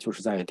的呢，就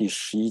是在第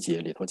11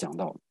节里头讲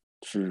到，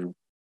是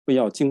为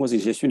要经过这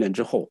些训练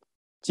之后，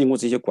经过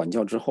这些管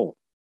教之后，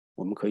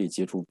我们可以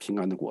结出平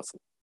安的果子，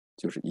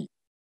就是义。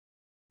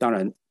当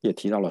然也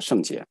提到了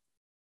圣洁，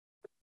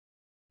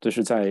这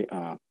是在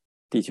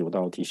第9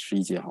到第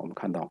11节哈，我们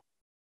看到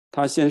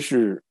他先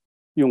是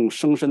用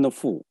生身的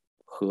父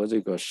和这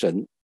个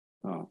神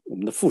我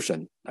们的父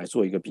神来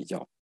做一个比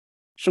较。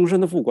生身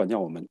的父管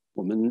教我们，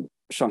我们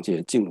尚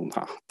且敬重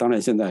他。当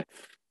然现在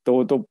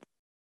都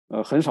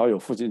很少有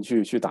父亲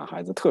去打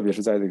孩子，特别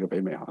是在这个北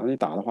美哈，你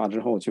打的话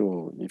之后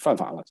就你犯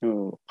法了，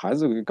就孩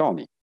子会告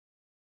你。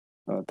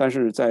但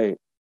是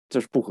这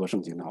是不合圣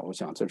经的哈，我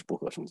想这是不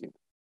合圣经的。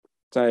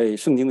在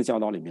圣经的教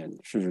导里面，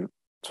是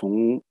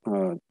从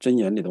箴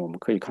言里的我们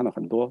可以看到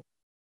很多，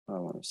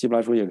希伯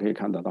来书也可以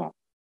看得到，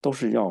都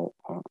是要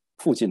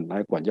父亲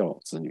来管教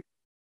子女，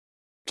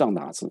杖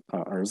打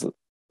儿子，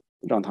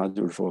让他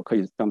就是说可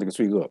以让这个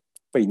罪恶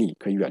悖逆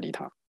可以远离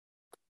他。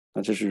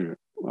那这是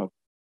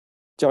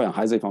教养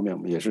孩子这方面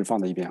我们也是放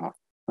在一边啊。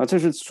那这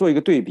是做一个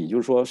对比，就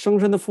是说生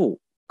身的父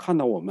看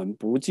到我们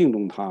不敬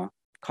重他，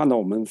看到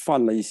我们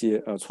犯了一些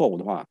错误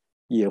的话，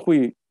也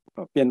会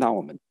鞭打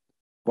我们，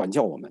管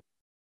教我们，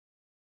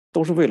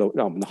都是为了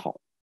让我们的好。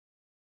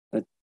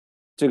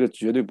这个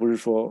绝对不是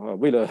说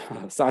为了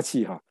撒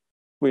气哈，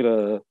为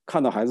了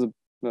看到孩子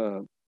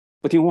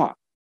不听话，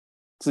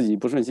自己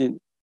不顺心，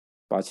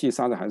把气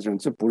撒在孩子身上，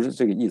这不是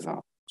这个意思啊。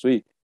所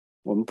以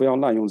我们不要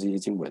滥用这些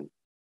经文，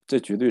这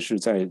绝对是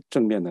在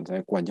正面的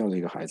在管教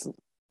这个孩子，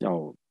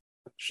要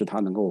使他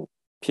能够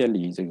偏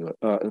离这个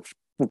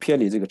不偏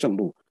离这个正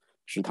路，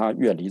使他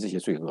远离这些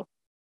罪恶。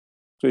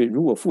所以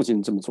如果父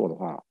亲这么做的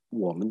话，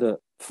我们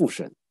的父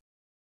神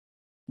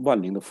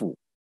万灵的父，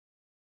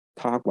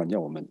他管教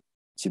我们，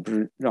岂不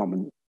是让我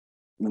们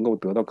能够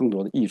得到更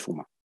多的益处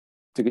吗？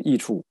这个益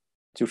处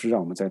就是让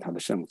我们在他的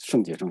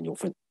圣洁上有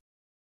份。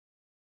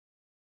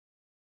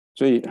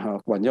所以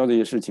管教这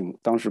些事情，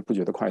当时不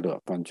觉得快乐，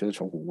反而觉得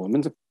愁苦。我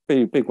们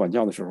被管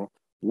教的时候，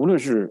无论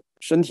是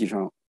身体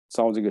上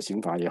遭这个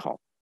刑罚也好，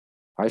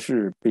还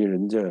是被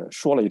人家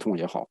说了一通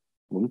也好，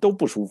我们都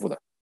不舒服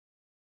的。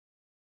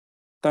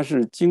但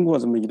是经过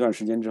这么一段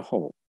时间之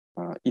后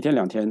，1天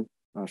2天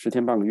10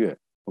天半个月，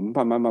我们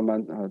慢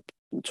慢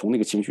从那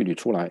个情绪里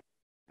出来，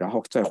然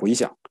后再回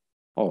想，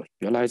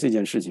原来这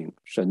件事情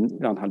神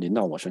让他临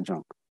到我身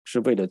上，是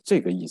为了这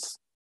个意思，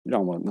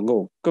让我能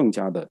够更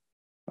加的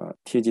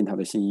贴近他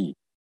的心意，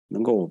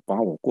能够把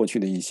我过去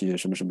的一些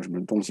什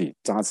么东西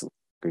渣子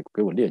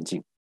给我炼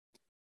净。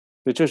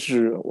所以这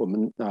是我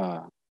们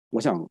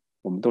我想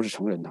我们都是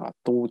成人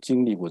都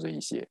经历过这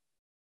一些。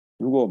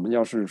如果我们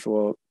要是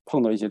说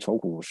碰到一些愁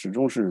苦，始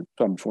终是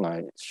转不出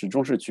来，始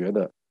终是觉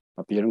得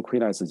别人亏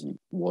待自己，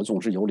我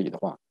总是有理的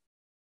话，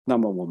那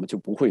么我们就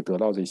不会得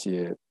到这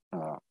些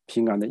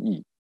平安的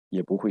意，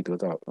也不会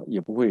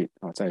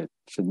在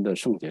神的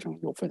圣洁上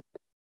有份，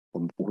我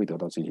们不会得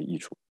到这些益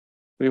处。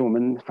所以我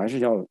们还是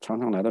要常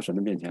常来到神的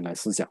面前来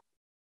思想，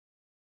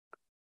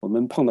我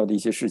们碰到的一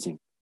些事情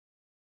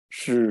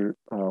是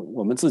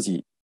我们自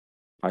己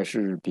还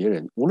是别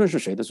人，无论是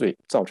谁的罪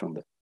造成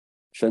的，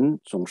神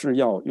总是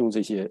要用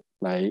这些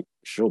来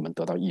使我们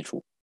得到益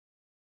处。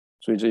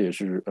所以这也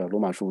是罗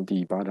马书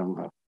第8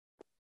章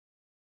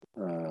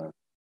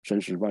神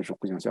使万事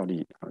互相效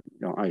力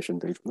让爱神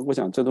得益处。我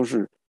想这都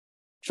是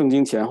圣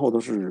经前后都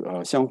是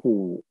相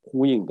互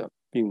呼应的，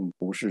并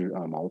不是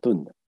矛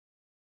盾的。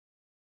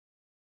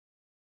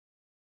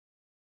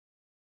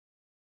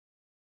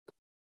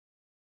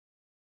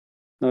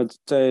那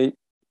在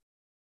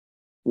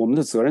我们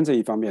的责任这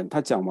一方面，他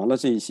讲完了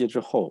这一些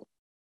之后，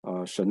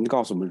神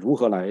告诉我们如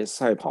何来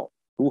赛跑，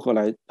如何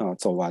来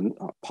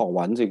跑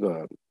完这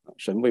个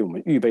神为我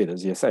们预备的这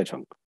些赛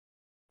程，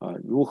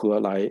如何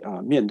来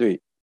面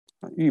对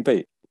预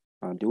备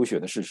流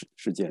血的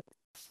事件，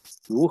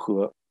如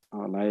何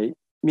来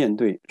面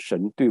对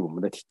神对我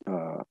们的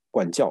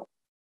管教。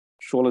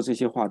说了这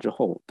些话之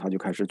后，他就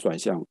开始转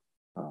向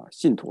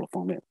信徒的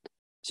方面，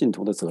信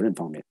徒的责任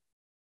方面。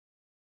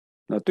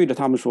那对着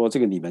他们说，这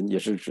个你们也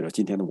是指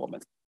今天的我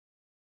们。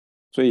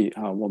所以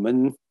我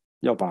们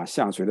要把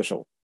下垂的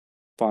手、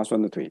发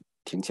酸的腿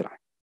挺起来，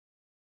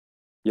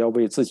也要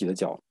为自己的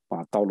脚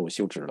把道路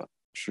修直了，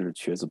使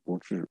瘸子不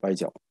致歪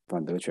脚，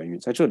反得痊愈。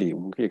在这里我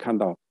们可以看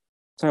到，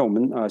在我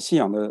们信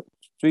仰的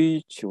追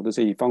求的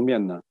这一方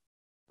面呢，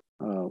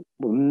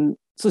我们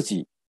自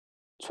己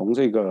从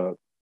这个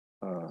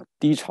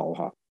低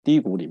潮低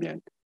谷里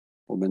面，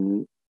我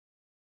们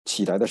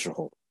起来的时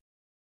候，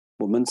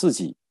我们自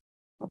己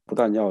不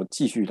但要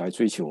继续来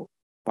追求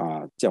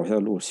把脚下的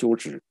路修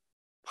直，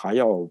还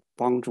要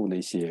帮助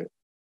那些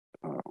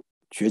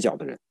瘸脚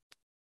的人。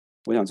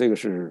我想这个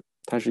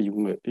他是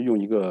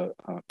用一个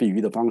比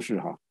喻的方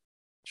式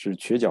使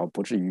瘸脚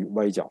不至于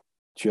歪脚，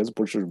瘸子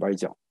不至于歪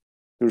脚。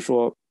就是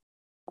说，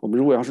我们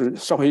如果要是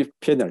稍微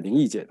偏点灵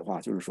异解的话，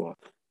就是说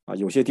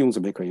有些弟兄姊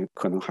妹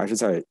可能还是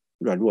在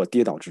软弱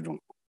跌倒之中，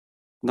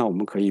那我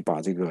们可以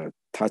把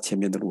他前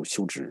面的路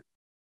修直，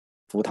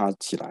扶他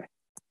起来，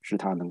使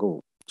他能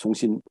够重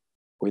新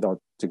回到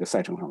这个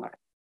赛程上来，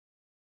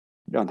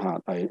让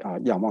他来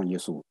仰望耶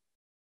稣，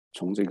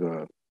从这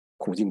个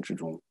苦境之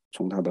中，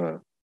从他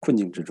的困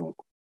境之中，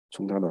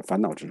从他的烦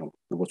恼之中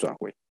能够转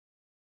回。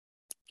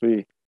所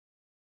以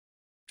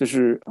这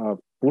是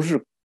不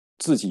是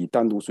自己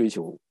单独追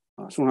求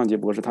宋尚杰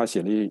博士他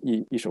写了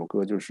一首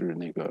歌，就是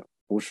那个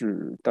不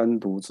是单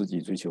独自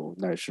己追求，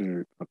乃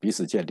是彼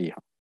此建立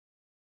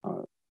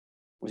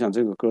我想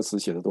这个歌词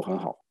写的都很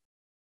好，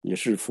也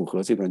是符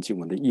合这段经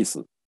文的意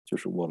思。就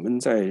是我们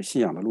在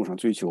信仰的路上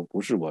追求，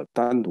不是我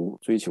单独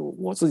追求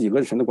我自己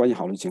跟神的关系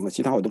好就行了，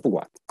其他我都不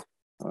管。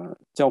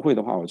教会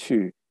的话，我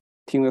去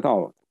听得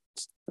到，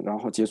然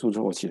后结束之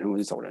后起身我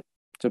就走人，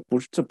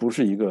这不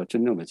是一个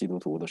真正的基督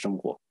徒的生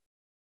活。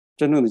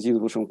真正的基督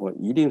徒生活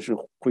一定是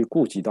会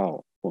顾及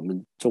到我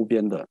们周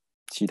边的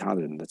其他的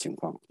人的情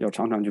况，要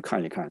常常去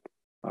看一看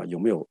有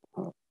没有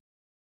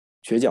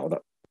瘸脚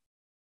的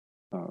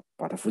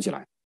把他扶起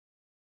来，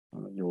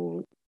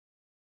有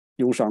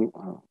忧伤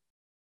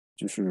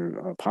就是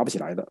爬不起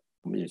来的，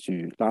我们也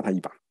去拉他一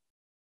把。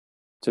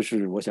这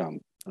是我想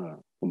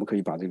我们可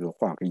以把这个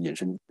话给引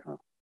申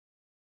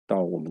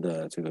到我们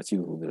的这个基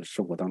督徒的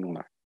生活当中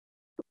来。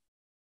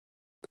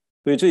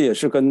所以这也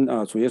是跟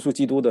主耶稣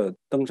基督的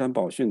登山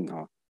宝训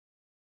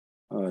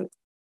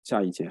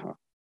下一节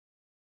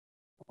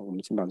我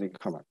们先把这个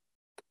看完。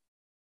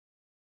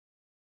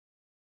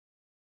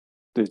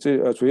对，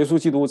主耶稣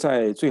基督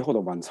在最后的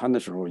晚餐的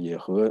时候，也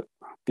和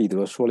彼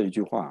得说了一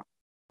句话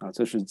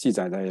这是记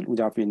载在路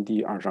加福音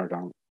第22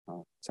章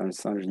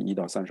31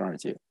到32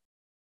节，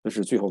这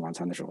是最后晚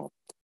餐的时候，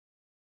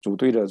主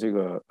对着这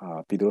个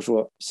彼得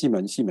说：“西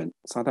门，西门，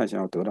撒旦想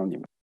要得到你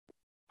们，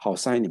好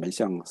塞你们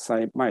像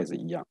塞麦子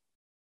一样，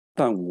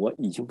但我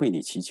已经为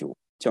你祈求，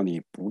叫你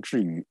不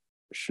至于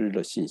失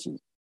了信心。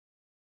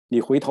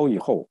你回头以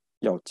后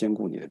要兼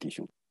顾你的弟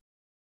兄。”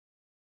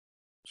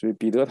所以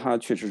彼得他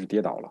确实是跌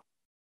倒了，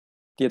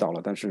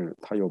但是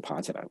他又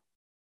爬起来了。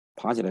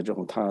爬起来之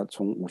后，他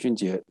从五旬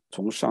节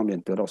从上面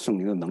得到圣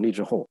灵的能力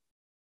之后，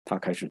他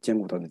开始兼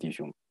顾他的弟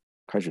兄，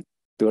开始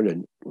得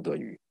人如得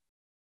鱼。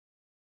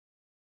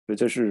所以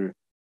这是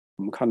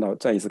我们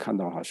再一次看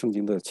到圣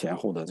经的前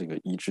后的这个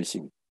一致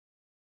性。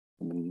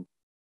我们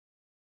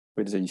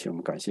为了这一切，我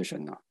们感谢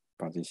神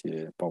把这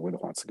些宝贵的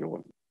话赐给我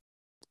们。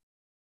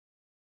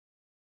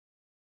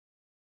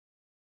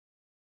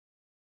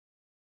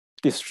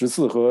第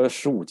14和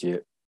15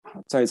节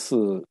再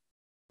次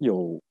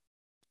有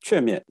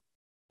劝勉，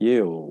也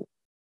有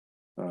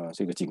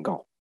这个警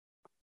告。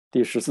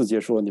第14节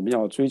说：“你们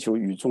要追求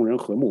与众人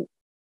和睦，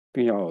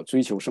并要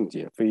追求圣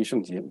洁，非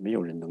圣洁没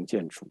有人能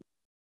见主。”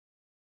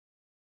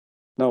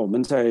那我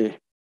们在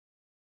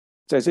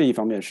这一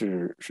方面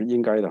是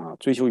应该的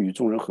追求与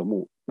众人和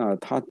睦。那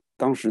他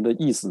当时的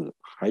意思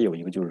还有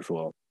一个就是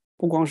说，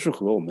不光是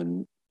和我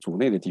们主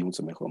内的弟兄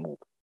姊妹和睦，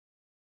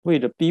为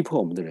了逼迫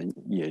我们的人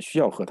也需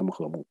要和他们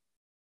和睦。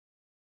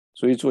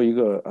所以做一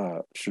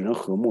个使人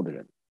和睦的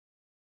人，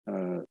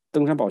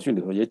登山宝训里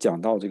头也讲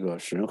到这个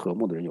使人和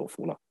睦的人有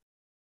福了。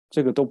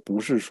这个都不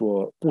只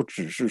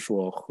是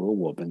说和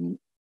我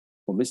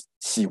们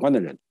喜欢的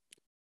人、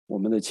我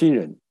们的亲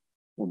人、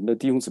我们的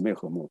弟兄姊妹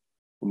和睦，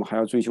我们还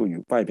要追求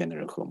与外边的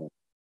人和睦。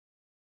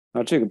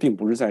那这个并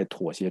不是在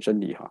妥协真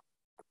理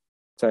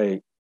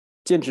在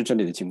坚持真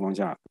理的情况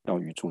下要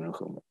与众人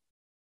和睦，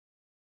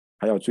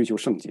还要追求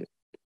圣洁。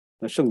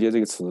那圣洁这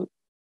个词，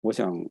我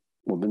想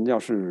我们要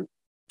是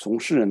从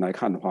世人来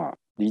看的话，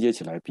理解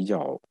起来比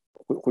较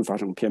会发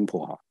生偏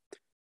颇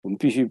我们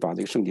必须把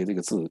这个圣洁这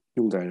个字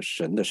用在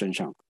神的身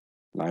上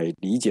来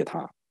理解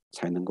它，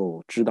才能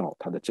够知道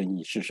它的真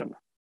意是什么。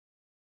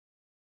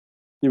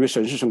因为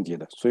神是圣洁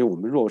的，所以我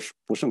们若是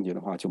不圣洁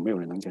的话，就没有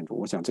人能见主。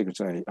我想这个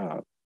在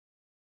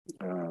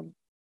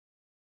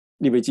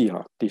利未记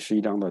第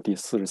11章的第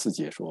44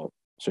节说，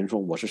神说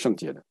我是圣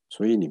洁的，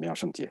所以你们要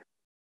圣洁。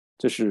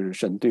这是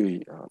神对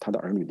他的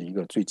儿女的一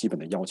个最基本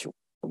的要求，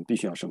我们必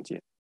须要圣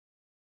洁。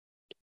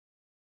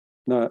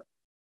那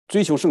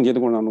追求圣洁的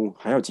过程当中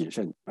还要谨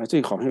慎，这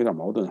个好像有点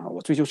矛盾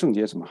我追求圣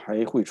洁怎么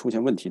还会出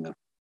现问题呢？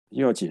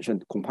又要谨慎，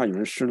恐怕有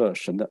人失了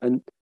神的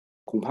恩，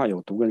恐怕有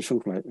毒根生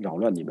出来扰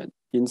乱你们，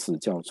因此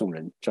叫众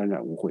人沾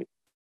染污秽。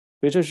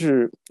所以这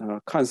是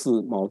看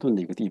似矛盾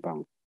的一个地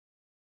方。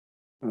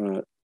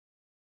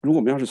如果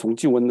我们要是从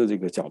救恩的这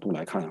个角度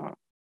来看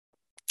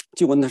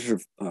救恩它是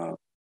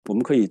我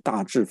们可以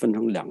大致分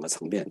成2个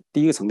层面。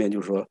第一个层面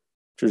就是说，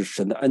这是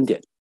神的恩典，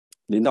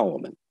临到我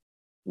们，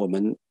我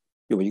们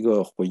有一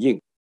个回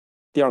应。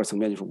第二个层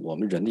面就是我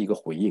们人的一个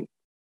回应，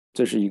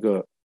这是一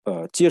个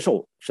接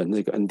受神的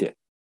这个恩典，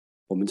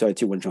我们在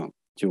经文上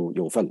就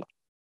有份了。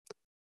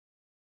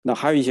那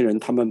还有一些人，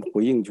他们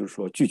回应就是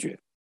说拒绝，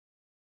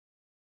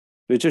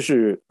所以这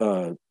是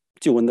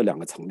经文的两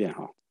个层面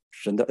哈，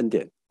神的恩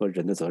典和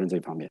人的责任这一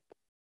方面。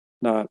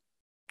那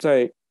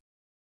在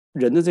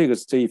人的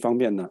这一方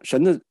面呢，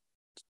神的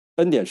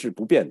恩典是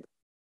不变的，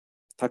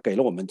他给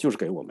了我们就是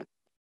给我们。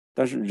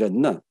但是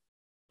人呢，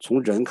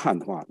从人看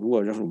的话，如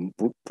果要是我们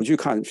不去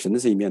看神的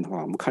这一面的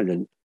话，我们看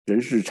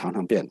人是常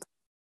常变的，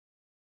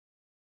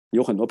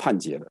有很多叛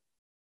逆的。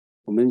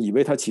我们以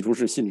为他起初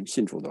是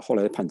信主的，后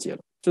来叛逆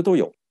了，这都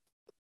有。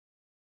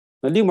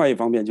那另外一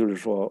方面就是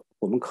说，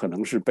我们可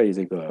能是被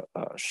这个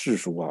世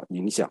俗啊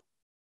影响，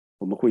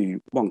我们会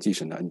忘记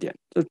神的恩典，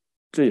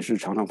这也是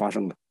常常发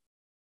生的。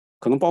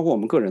可能包括我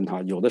们个人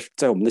哈，有的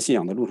在我们的信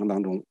仰的路程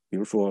当中，比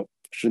如说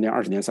10年、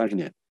20年、30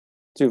年，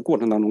这个过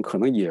程当中，可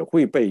能也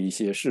会被一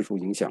些世俗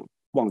影响，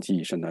忘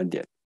记神的恩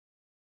典，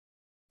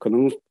可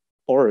能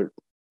偶尔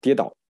跌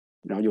倒，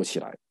然后又起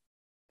来，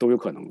都有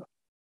可能的。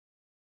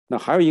那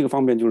还有一个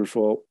方面就是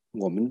说，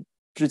我们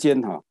之间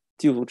哈，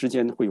基督徒之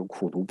间会有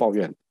苦毒、抱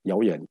怨、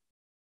谣言，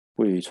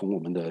会从我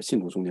们的信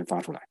徒中间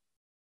发出来。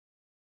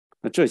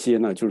那这些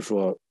呢，就是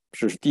说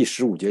是第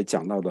15节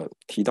讲到的、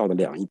提到的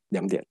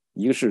两点，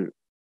一个是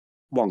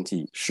忘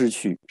记失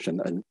去神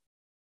的恩，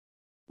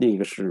另一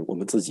个是我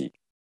们自己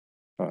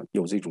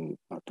有这种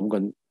毒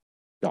根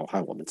扰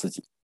害我们自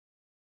己。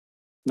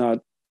那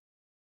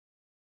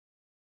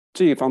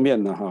这一方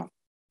面呢，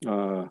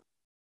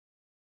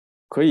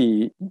可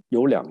以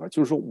有两个，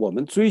就是说我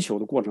们追求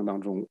的过程当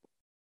中，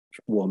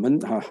我们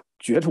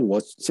觉得我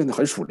现在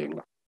很属灵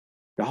了，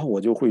然后我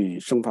就会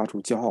生发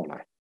出骄傲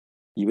来，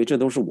以为这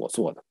都是我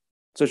做的，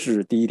这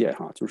是第一点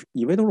哈，就是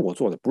以为都是我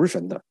做的，不是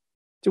神的，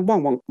就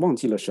忘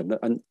记了神的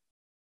恩，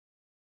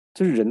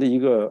这是人的一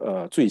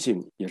个罪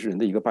性，也是人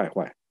的一个败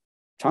坏，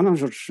常常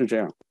是这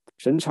样，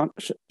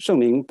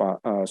圣灵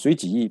随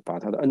己意把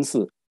他的恩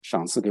赐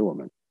赏赐给我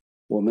们，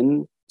我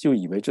们就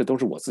以为这都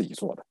是我自己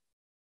做的，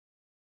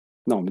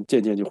那我们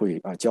渐渐就会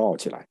骄傲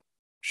起来，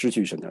失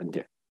去神的恩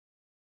典。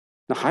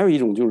那还有一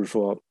种就是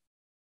说，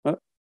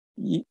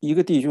一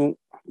个弟兄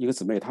一个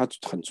姊妹，他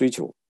很追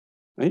求，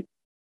哎，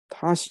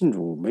他信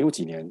主没有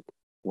几年，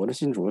我的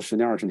信主了10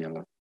年20年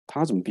了，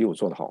他怎么比我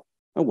做得好？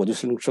那我就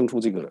生出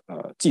这个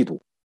嫉妒，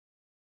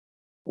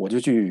我就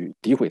去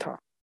诋毁他，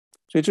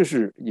所以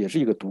也是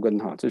一个毒根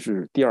哈，这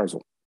是第二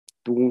种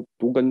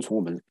毒根从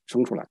我们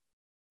生出来，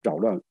扰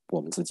乱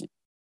我们自己。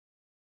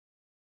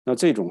那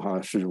这种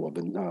是我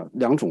们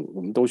两种，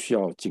我们都需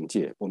要警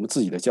戒，我们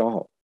自己的骄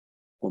傲，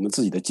我们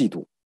自己的嫉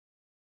妒，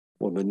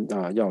我们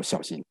要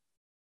小心，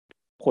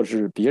或者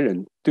是别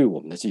人对我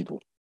们的嫉妒，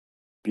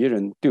别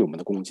人对我们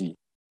的攻击，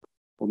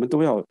我们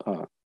都要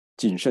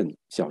谨慎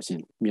小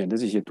心，免得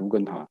这些毒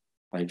根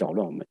来扰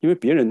乱我们。因为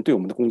别人对我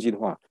们的攻击的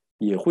话，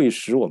也会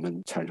使我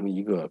们产生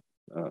一个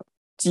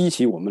激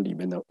起我们里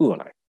面的恶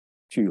来，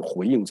去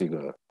回应这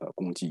个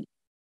攻击，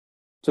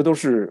这都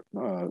是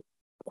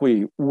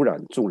会污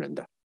染众人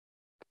的。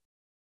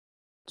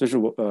这是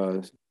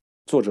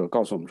作者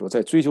告诉我们说，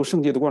在追求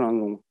圣洁的过程当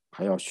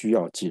中，需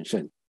要谨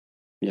慎，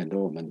免得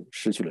我们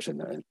失去了神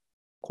的恩，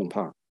恐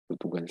怕有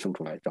毒根生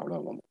出来扰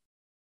乱我们。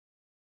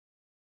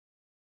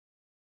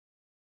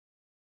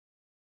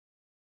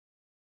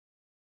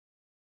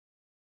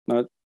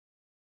那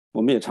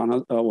我们也常常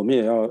我们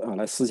也要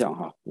来思想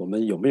哈，我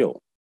们有没有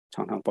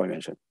常常抱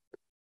怨神？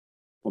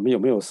我们有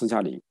没有私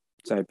下里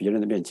在别人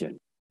的面前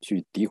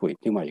去诋毁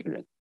另外一个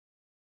人？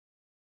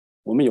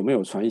我们有没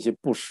有传一些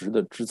不实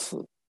的之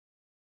词，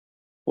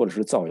或者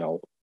是造谣、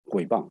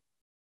毁谤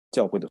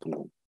教会的同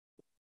工？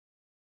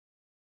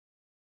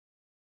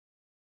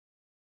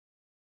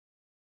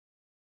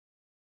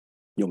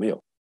有没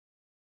有？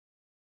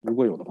如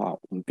果有的话，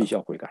我们必须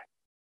要悔改。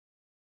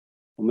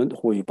我们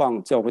毁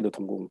谤教会的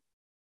同工，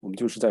我们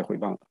就是在毁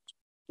谤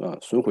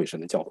损毁神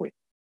的教会。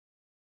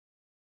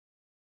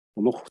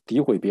我们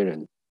诋毁别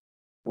人，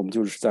我们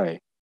就是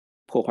在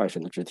破坏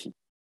神的肢体。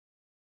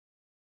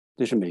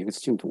这是每一个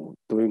信徒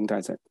都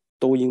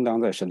应当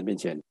在神的面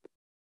前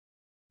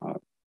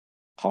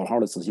好好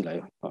的仔细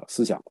来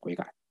思想悔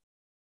改，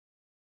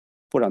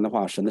不然的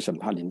话，神的审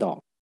判临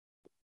到，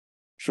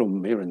是我们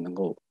没有人能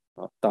够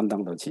担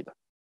当得起的。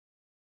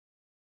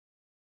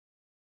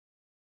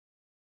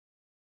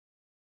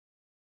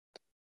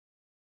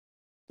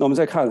那我们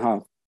再看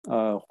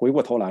回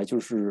过头来，就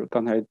是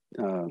刚才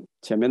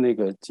前面那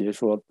个节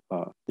说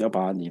你要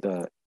把你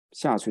的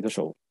下垂的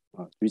手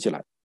举起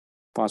来，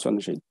发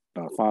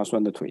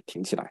酸的腿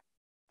挺起来。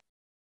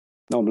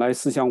那我们来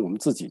思想我们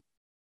自己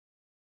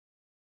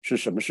是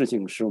什么事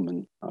情使我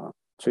们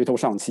垂头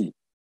丧气、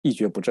一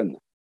蹶不振呢？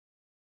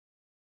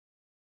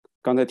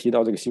刚才提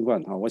到这个新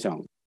冠我想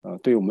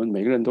对我们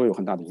每个人都有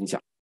很大的影响。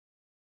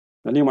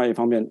那另外一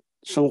方面，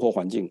生活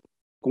环境、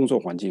工作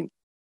环境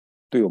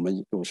对我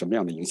们有什么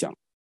样的影响？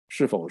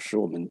是否使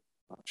我们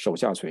手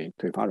下垂、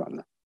腿发软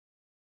呢？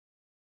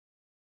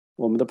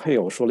我们的配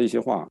偶说了一些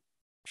话，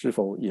是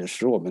否也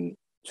使我们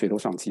垂头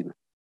丧气呢？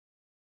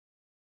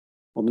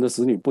我们的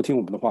子女不听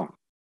我们的话，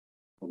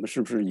我们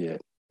是不是也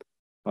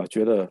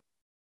觉得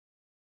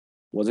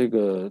我这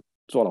个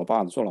做老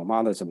爸的、做老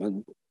妈的怎么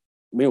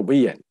没有威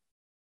严？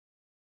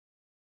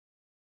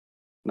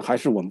那还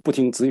是我们不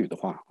听子女的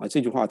话啊？这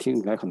句话听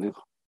起来可能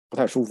不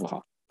太舒服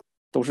哈。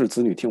都是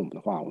子女听我们的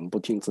话，我们不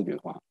听子女的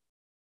话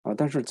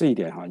但是这一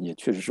点也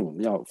确实是我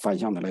们要反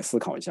向的来思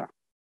考一下。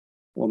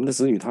我们的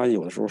子女他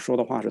有的时候说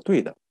的话是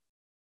对的，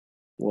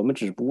我们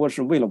只不过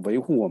是为了维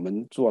护我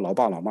们做老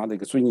爸老妈的一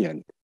个尊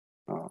严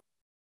啊，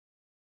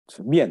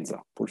是面子，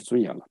不是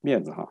尊严了，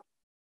面子哈。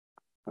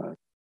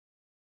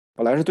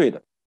本来是对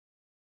的，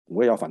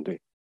我也要反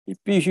对。你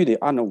必须得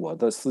按照我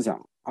的思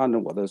想，按照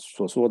我的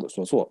所说的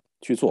所做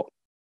去做，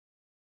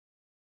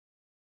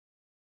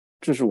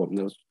这是我们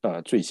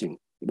的罪行。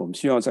我们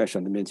需要在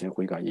神的面前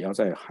悔改，也要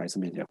在孩子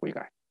面前悔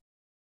改。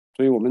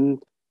所以我们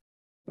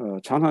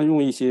常常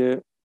用一些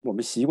我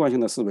们习惯性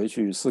的思维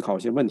去思考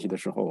一些问题的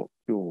时候，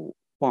就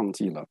忘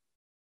记了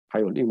还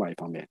有另外一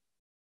方面，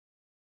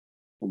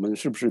我们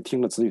是不是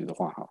听了子女的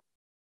话哈？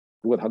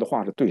如果他的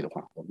话是对的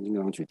话，我们应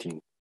当去听，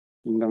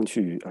应当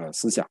去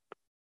思想；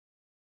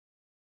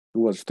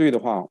如果是对的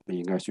话，我们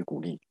应该去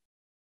鼓励。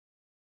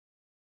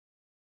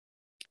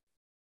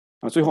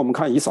最后我们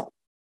看以扫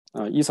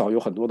以扫有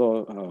很多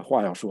的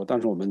话要说，但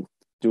是我们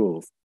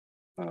就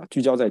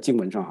聚焦在经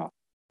文上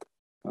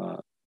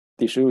哈。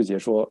第16节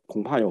说，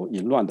恐怕有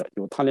淫乱的，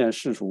有贪恋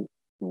世俗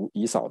如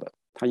以扫的，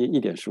他因一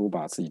点食物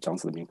把自己长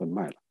子的名分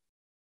卖了。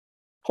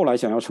后来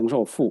想要承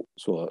受父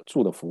所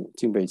祝的福，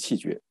竟被弃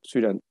绝。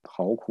虽然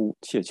嚎哭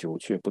切求，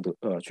却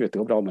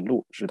得不着门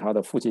路，使他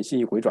的父亲心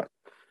意回转。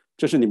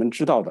这是你们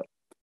知道的。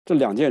这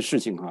两件事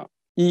情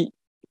一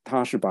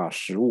他是把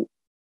食物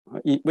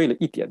为了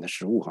一点的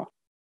食物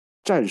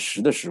暂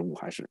时的食物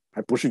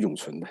还不是永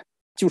存的，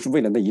就是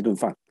为了那一顿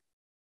饭，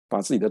把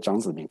自己的长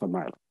子名分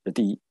卖了。这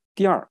第一。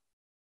第二，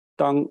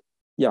当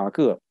雅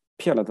各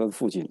骗了他的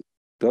父亲，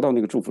得到那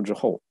个祝福之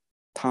后，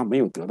他没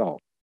有得到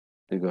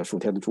那个属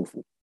天的祝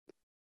福，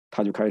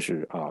他就开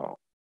始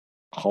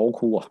嚎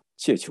哭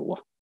切求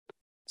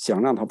想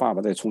让他爸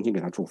爸再重新给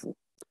他祝福。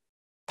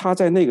他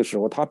在那个时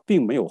候，他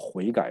并没有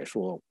悔改，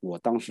说我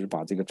当时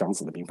把这个长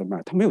子的名分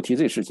卖，他没有提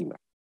这个事情的。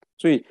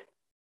所以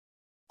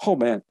后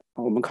面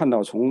我们看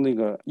到，从那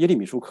个耶利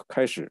米书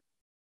开始，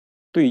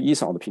对以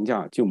扫的评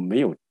价就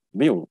没有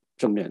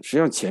正面，实际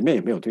上前面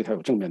也没有对他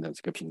有正面的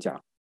这个评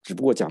价，只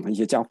不过讲他一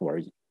些家谱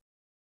而已。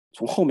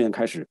从后面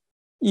开始，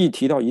一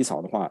提到以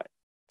扫的话，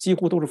几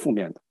乎都是负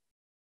面的，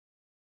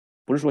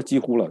不是说几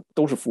乎了，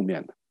都是负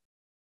面的。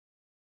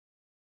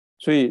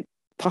所以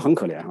他很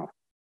可怜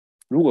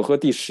如果和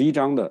第11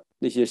章的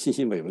那些信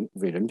心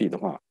伟人比的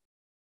话，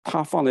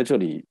他放在这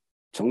里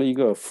成了一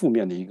个负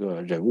面的一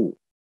个人物。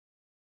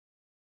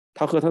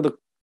他和他的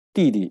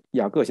弟弟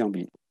雅各相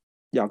比，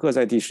雅各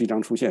在第11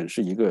章出现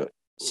是一个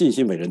信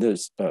心伟人的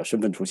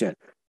身份出现，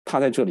他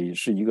在这里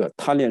是一个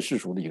贪恋世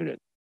俗的一个人，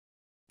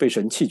被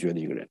神弃绝的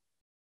一个人。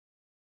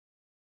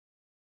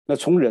那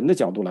从人的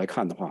角度来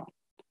看的话，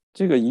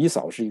这个以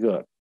扫是一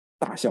个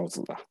大孝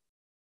子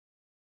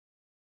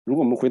如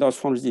果我们回到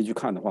创世纪去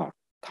看的话，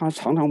他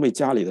常常为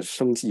家里的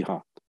生计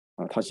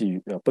他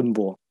去奔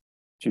波，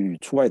去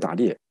出外打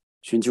猎，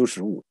寻求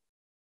食物。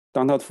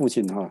当他父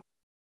亲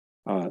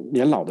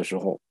年老的时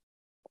候，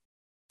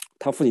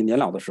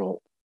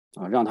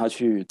让他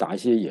去打一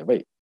些野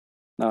味，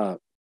那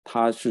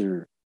他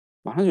是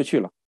马上就去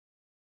了。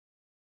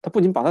他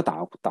不仅把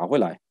他打回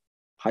来，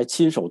还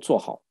亲手做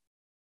好，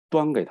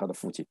端给他的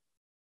父亲。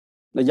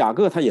那雅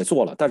各他也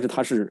做了，但是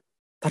他是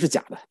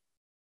假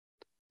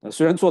的。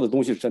虽然做的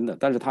东西是真的，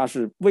但是他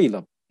是为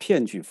了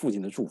骗取父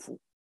亲的祝福。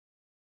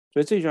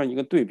所以这样一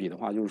个对比的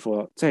话，就是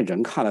说，在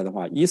人看来的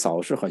话，以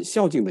扫是很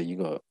孝敬的一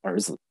个儿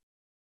子，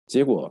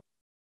结果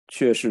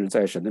却是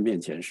在神的面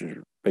前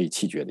是被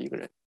弃绝的一个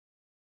人。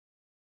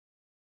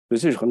所以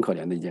这是很可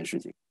怜的一件事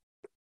情。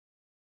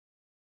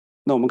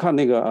那我们看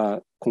那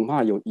个恐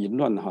怕有淫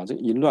乱的这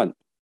淫乱，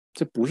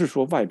这不是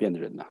说外边的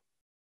人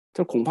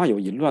这恐怕有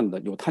淫乱的，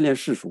有贪恋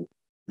世俗，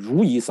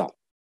如以扫，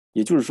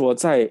也就是说，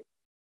在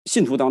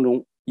信徒当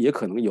中也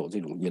可能有这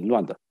种淫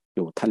乱的，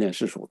有贪恋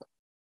世俗的。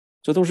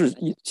这都是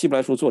希伯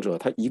来书作者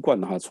他一贯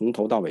的从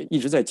头到尾一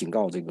直在警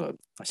告这个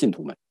信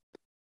徒们。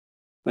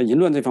那淫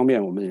乱这方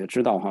面，我们也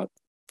知道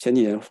前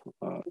几年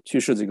去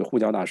世这个护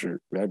教大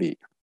师 Rabbi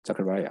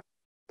Zachariah，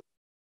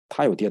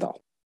 他有跌倒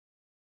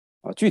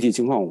具体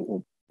情况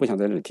我不想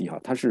在这里提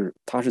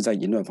他是在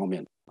淫乱方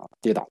面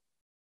跌倒。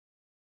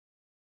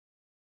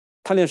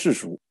贪恋世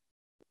俗，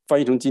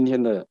翻译成今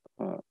天的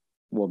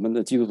我们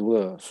的基督徒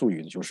的术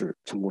语就是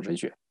成功神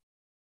学。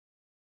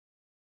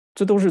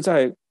这都是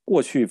在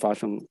过去发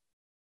生、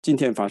今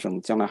天发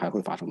生、将来还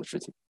会发生的事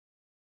情。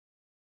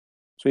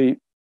所以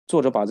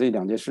作者把这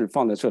两件事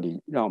放在这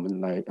里，让我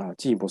们来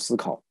进一步思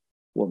考，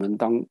我们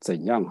当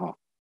怎样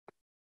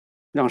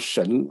让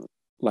神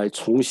来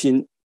重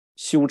新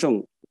修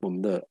正我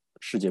们的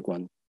世界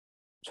观，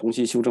重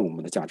新修正我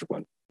们的价值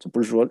观。这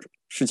不是说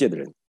世界的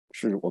人，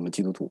是我们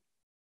基督徒。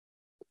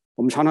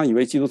我们常常以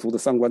为基督徒的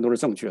三观都是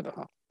正确的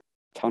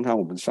常常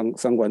我们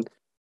三观，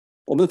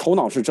我们的头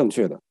脑是正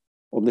确的，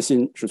我们的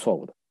心是错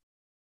误的。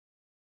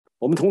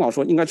我们头脑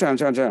说应该这样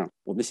这样这样，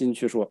我们的心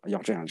却说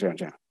要这样这样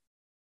这样。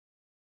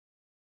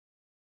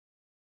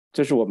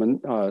这是我们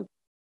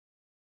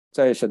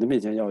在神的面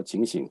前要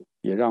警醒，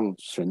也让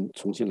神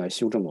重新来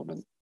修正我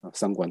们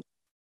三观。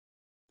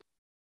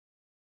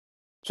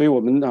所以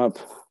我们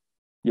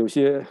有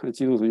些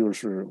基督徒就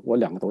是我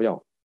两个都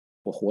要，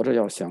我活着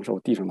要享受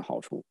地上的好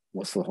处，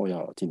我死后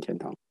要进天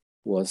堂；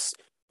我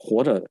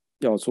活着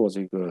要做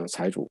这个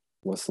财主，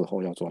我死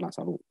后要做拉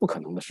萨路，不可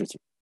能的事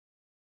情。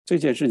这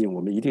件事情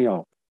我们一定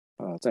要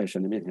在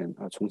神的面前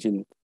重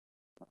新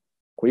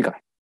悔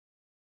改，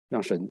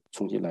让神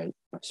重新来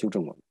修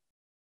正我们。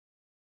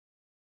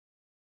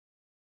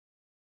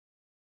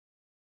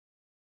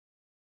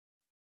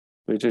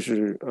所以这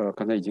是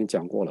刚才已经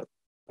讲过了，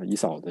以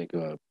扫这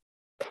个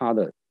他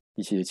的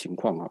一些情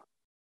况啊，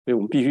所以我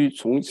们必须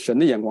从神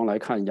的眼光来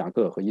看雅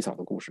各和以扫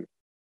的故事。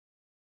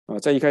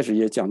在一开始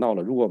也讲到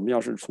了，如果我们要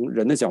是从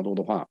人的角度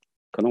的话，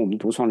可能我们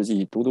读创世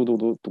纪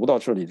读到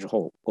这里之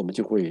后，我们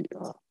就会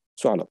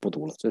算了不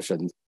读了，这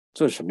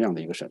是什么样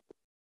的一个神？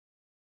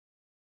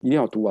一定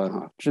要读完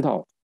哈，知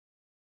道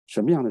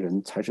什么样的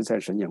人才是在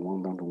神眼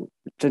光当中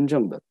真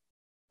正的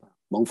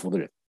蒙福的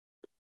人。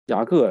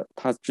雅各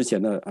他之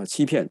前的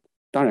欺骗，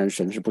当然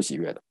神是不喜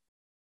悦的，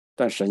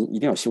但神一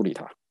定要修理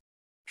他，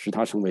使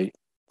他成为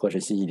合神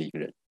心意的一个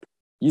人。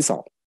以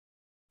扫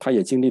他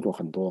也经历过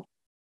很多，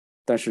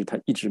但是他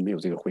一直没有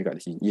这个悔改的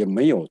心，也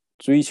没有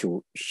追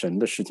求神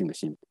的事情的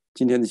心。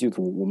今天的基督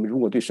徒，我们如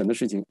果对神的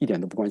事情一点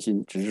都不关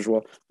心，只是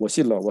说我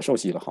信了，我受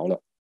洗了，好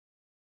了，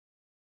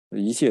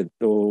一切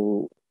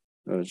都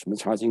什么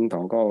查经、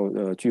祷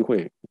告、聚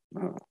会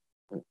啊、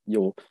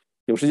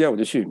有时间我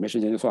就去，没时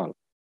间就算了。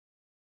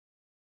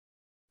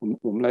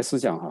我们来思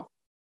想哈，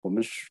我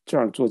们是这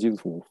样做基督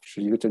徒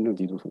是一个真正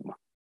基督徒吗？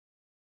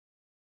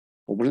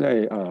我不是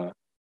在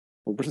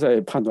我不是在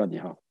判断你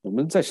哈，我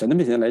们在神的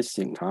面前来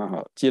省察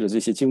哈，借着这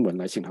些经文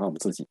来省察我们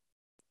自己。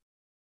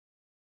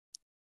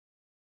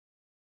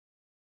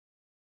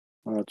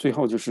最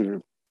后就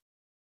是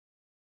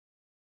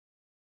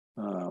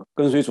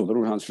跟随主的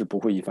路上是不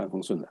会一帆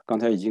风顺的。刚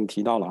才已经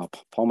提到了啊，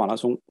跑马拉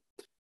松，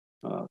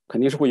肯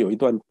定是会有一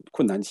段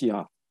困难期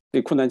啊。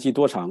这困难期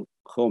多长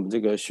和我们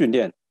这个训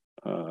练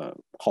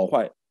好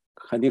坏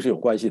肯定是有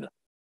关系的，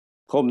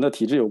和我们的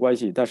体质有关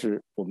系。但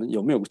是我们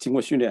有没有经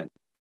过训练，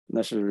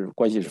那是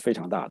关系是非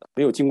常大的。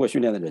没有经过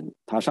训练的人，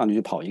他上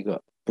去跑一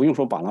个，不用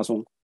说马拉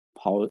松，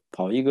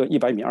跑一个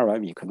100米、200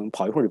米，可能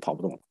跑一会儿就跑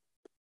不动了。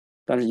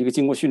但是一个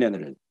经过训练的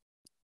人，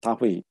他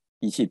会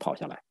一气跑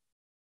下来。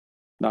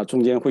那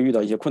中间会遇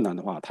到一些困难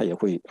的话，他也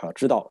会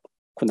知道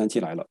困难期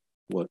来了，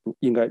我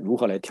应该如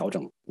何来调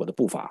整我的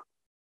步伐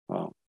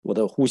我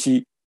的呼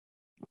吸，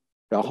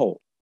然后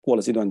过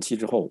了这段期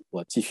之后，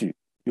我继续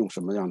用什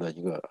么样的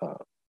一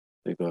个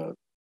这个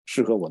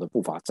适合我的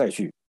步伐再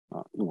去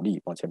努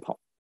力往前跑。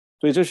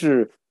所以这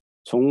是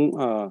从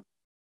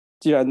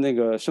既然那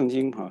个圣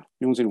经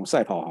用这种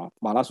赛跑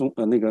马拉松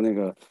那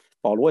个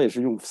保罗也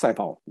是用赛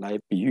跑来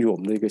比喻我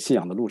们的一个信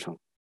仰的路程，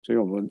所以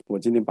我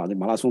今天把这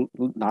马拉松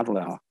拿出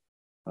来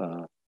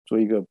做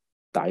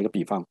打一个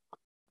比方，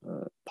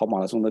跑马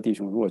拉松的弟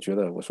兄如果觉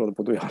得我说的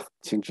不对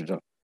请指正。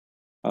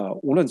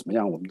无论怎么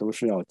样，我们都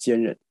是要坚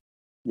韧，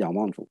仰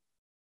望主，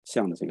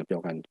向着这个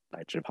标杆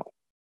来直跑。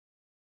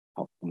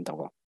好，我们祷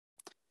告。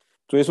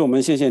主耶稣，我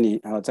们谢谢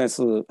你再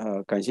次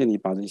感谢你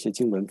把这些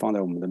经文放在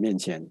我们的面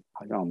前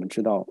让我们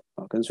知道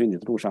跟随你的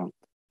路上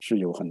是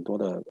有很多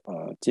的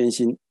艰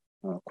辛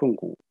困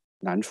苦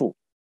难处，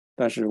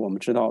但是我们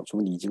知道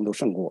主你已经都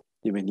胜过，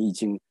因为你已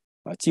经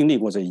经历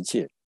过这一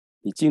切，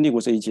你经历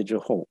过这一切之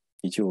后，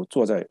你就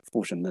坐在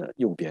父神的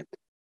右边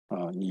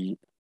你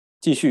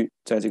继续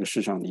在这个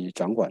世上你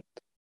掌管，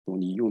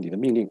你用你的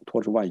命令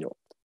托住万有，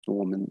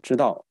我们知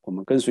道我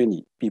们跟随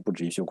你必不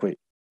至于羞愧。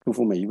祝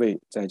福每一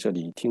位在这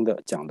里听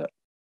的讲的，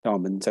让我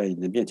们在你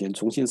的面前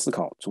重新思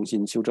考，重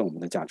新修正我们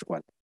的价值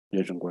观、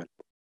人生观、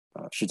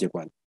世界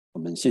观。我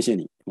们谢谢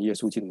你，用耶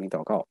稣基督的名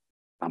祷告，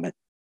阿门。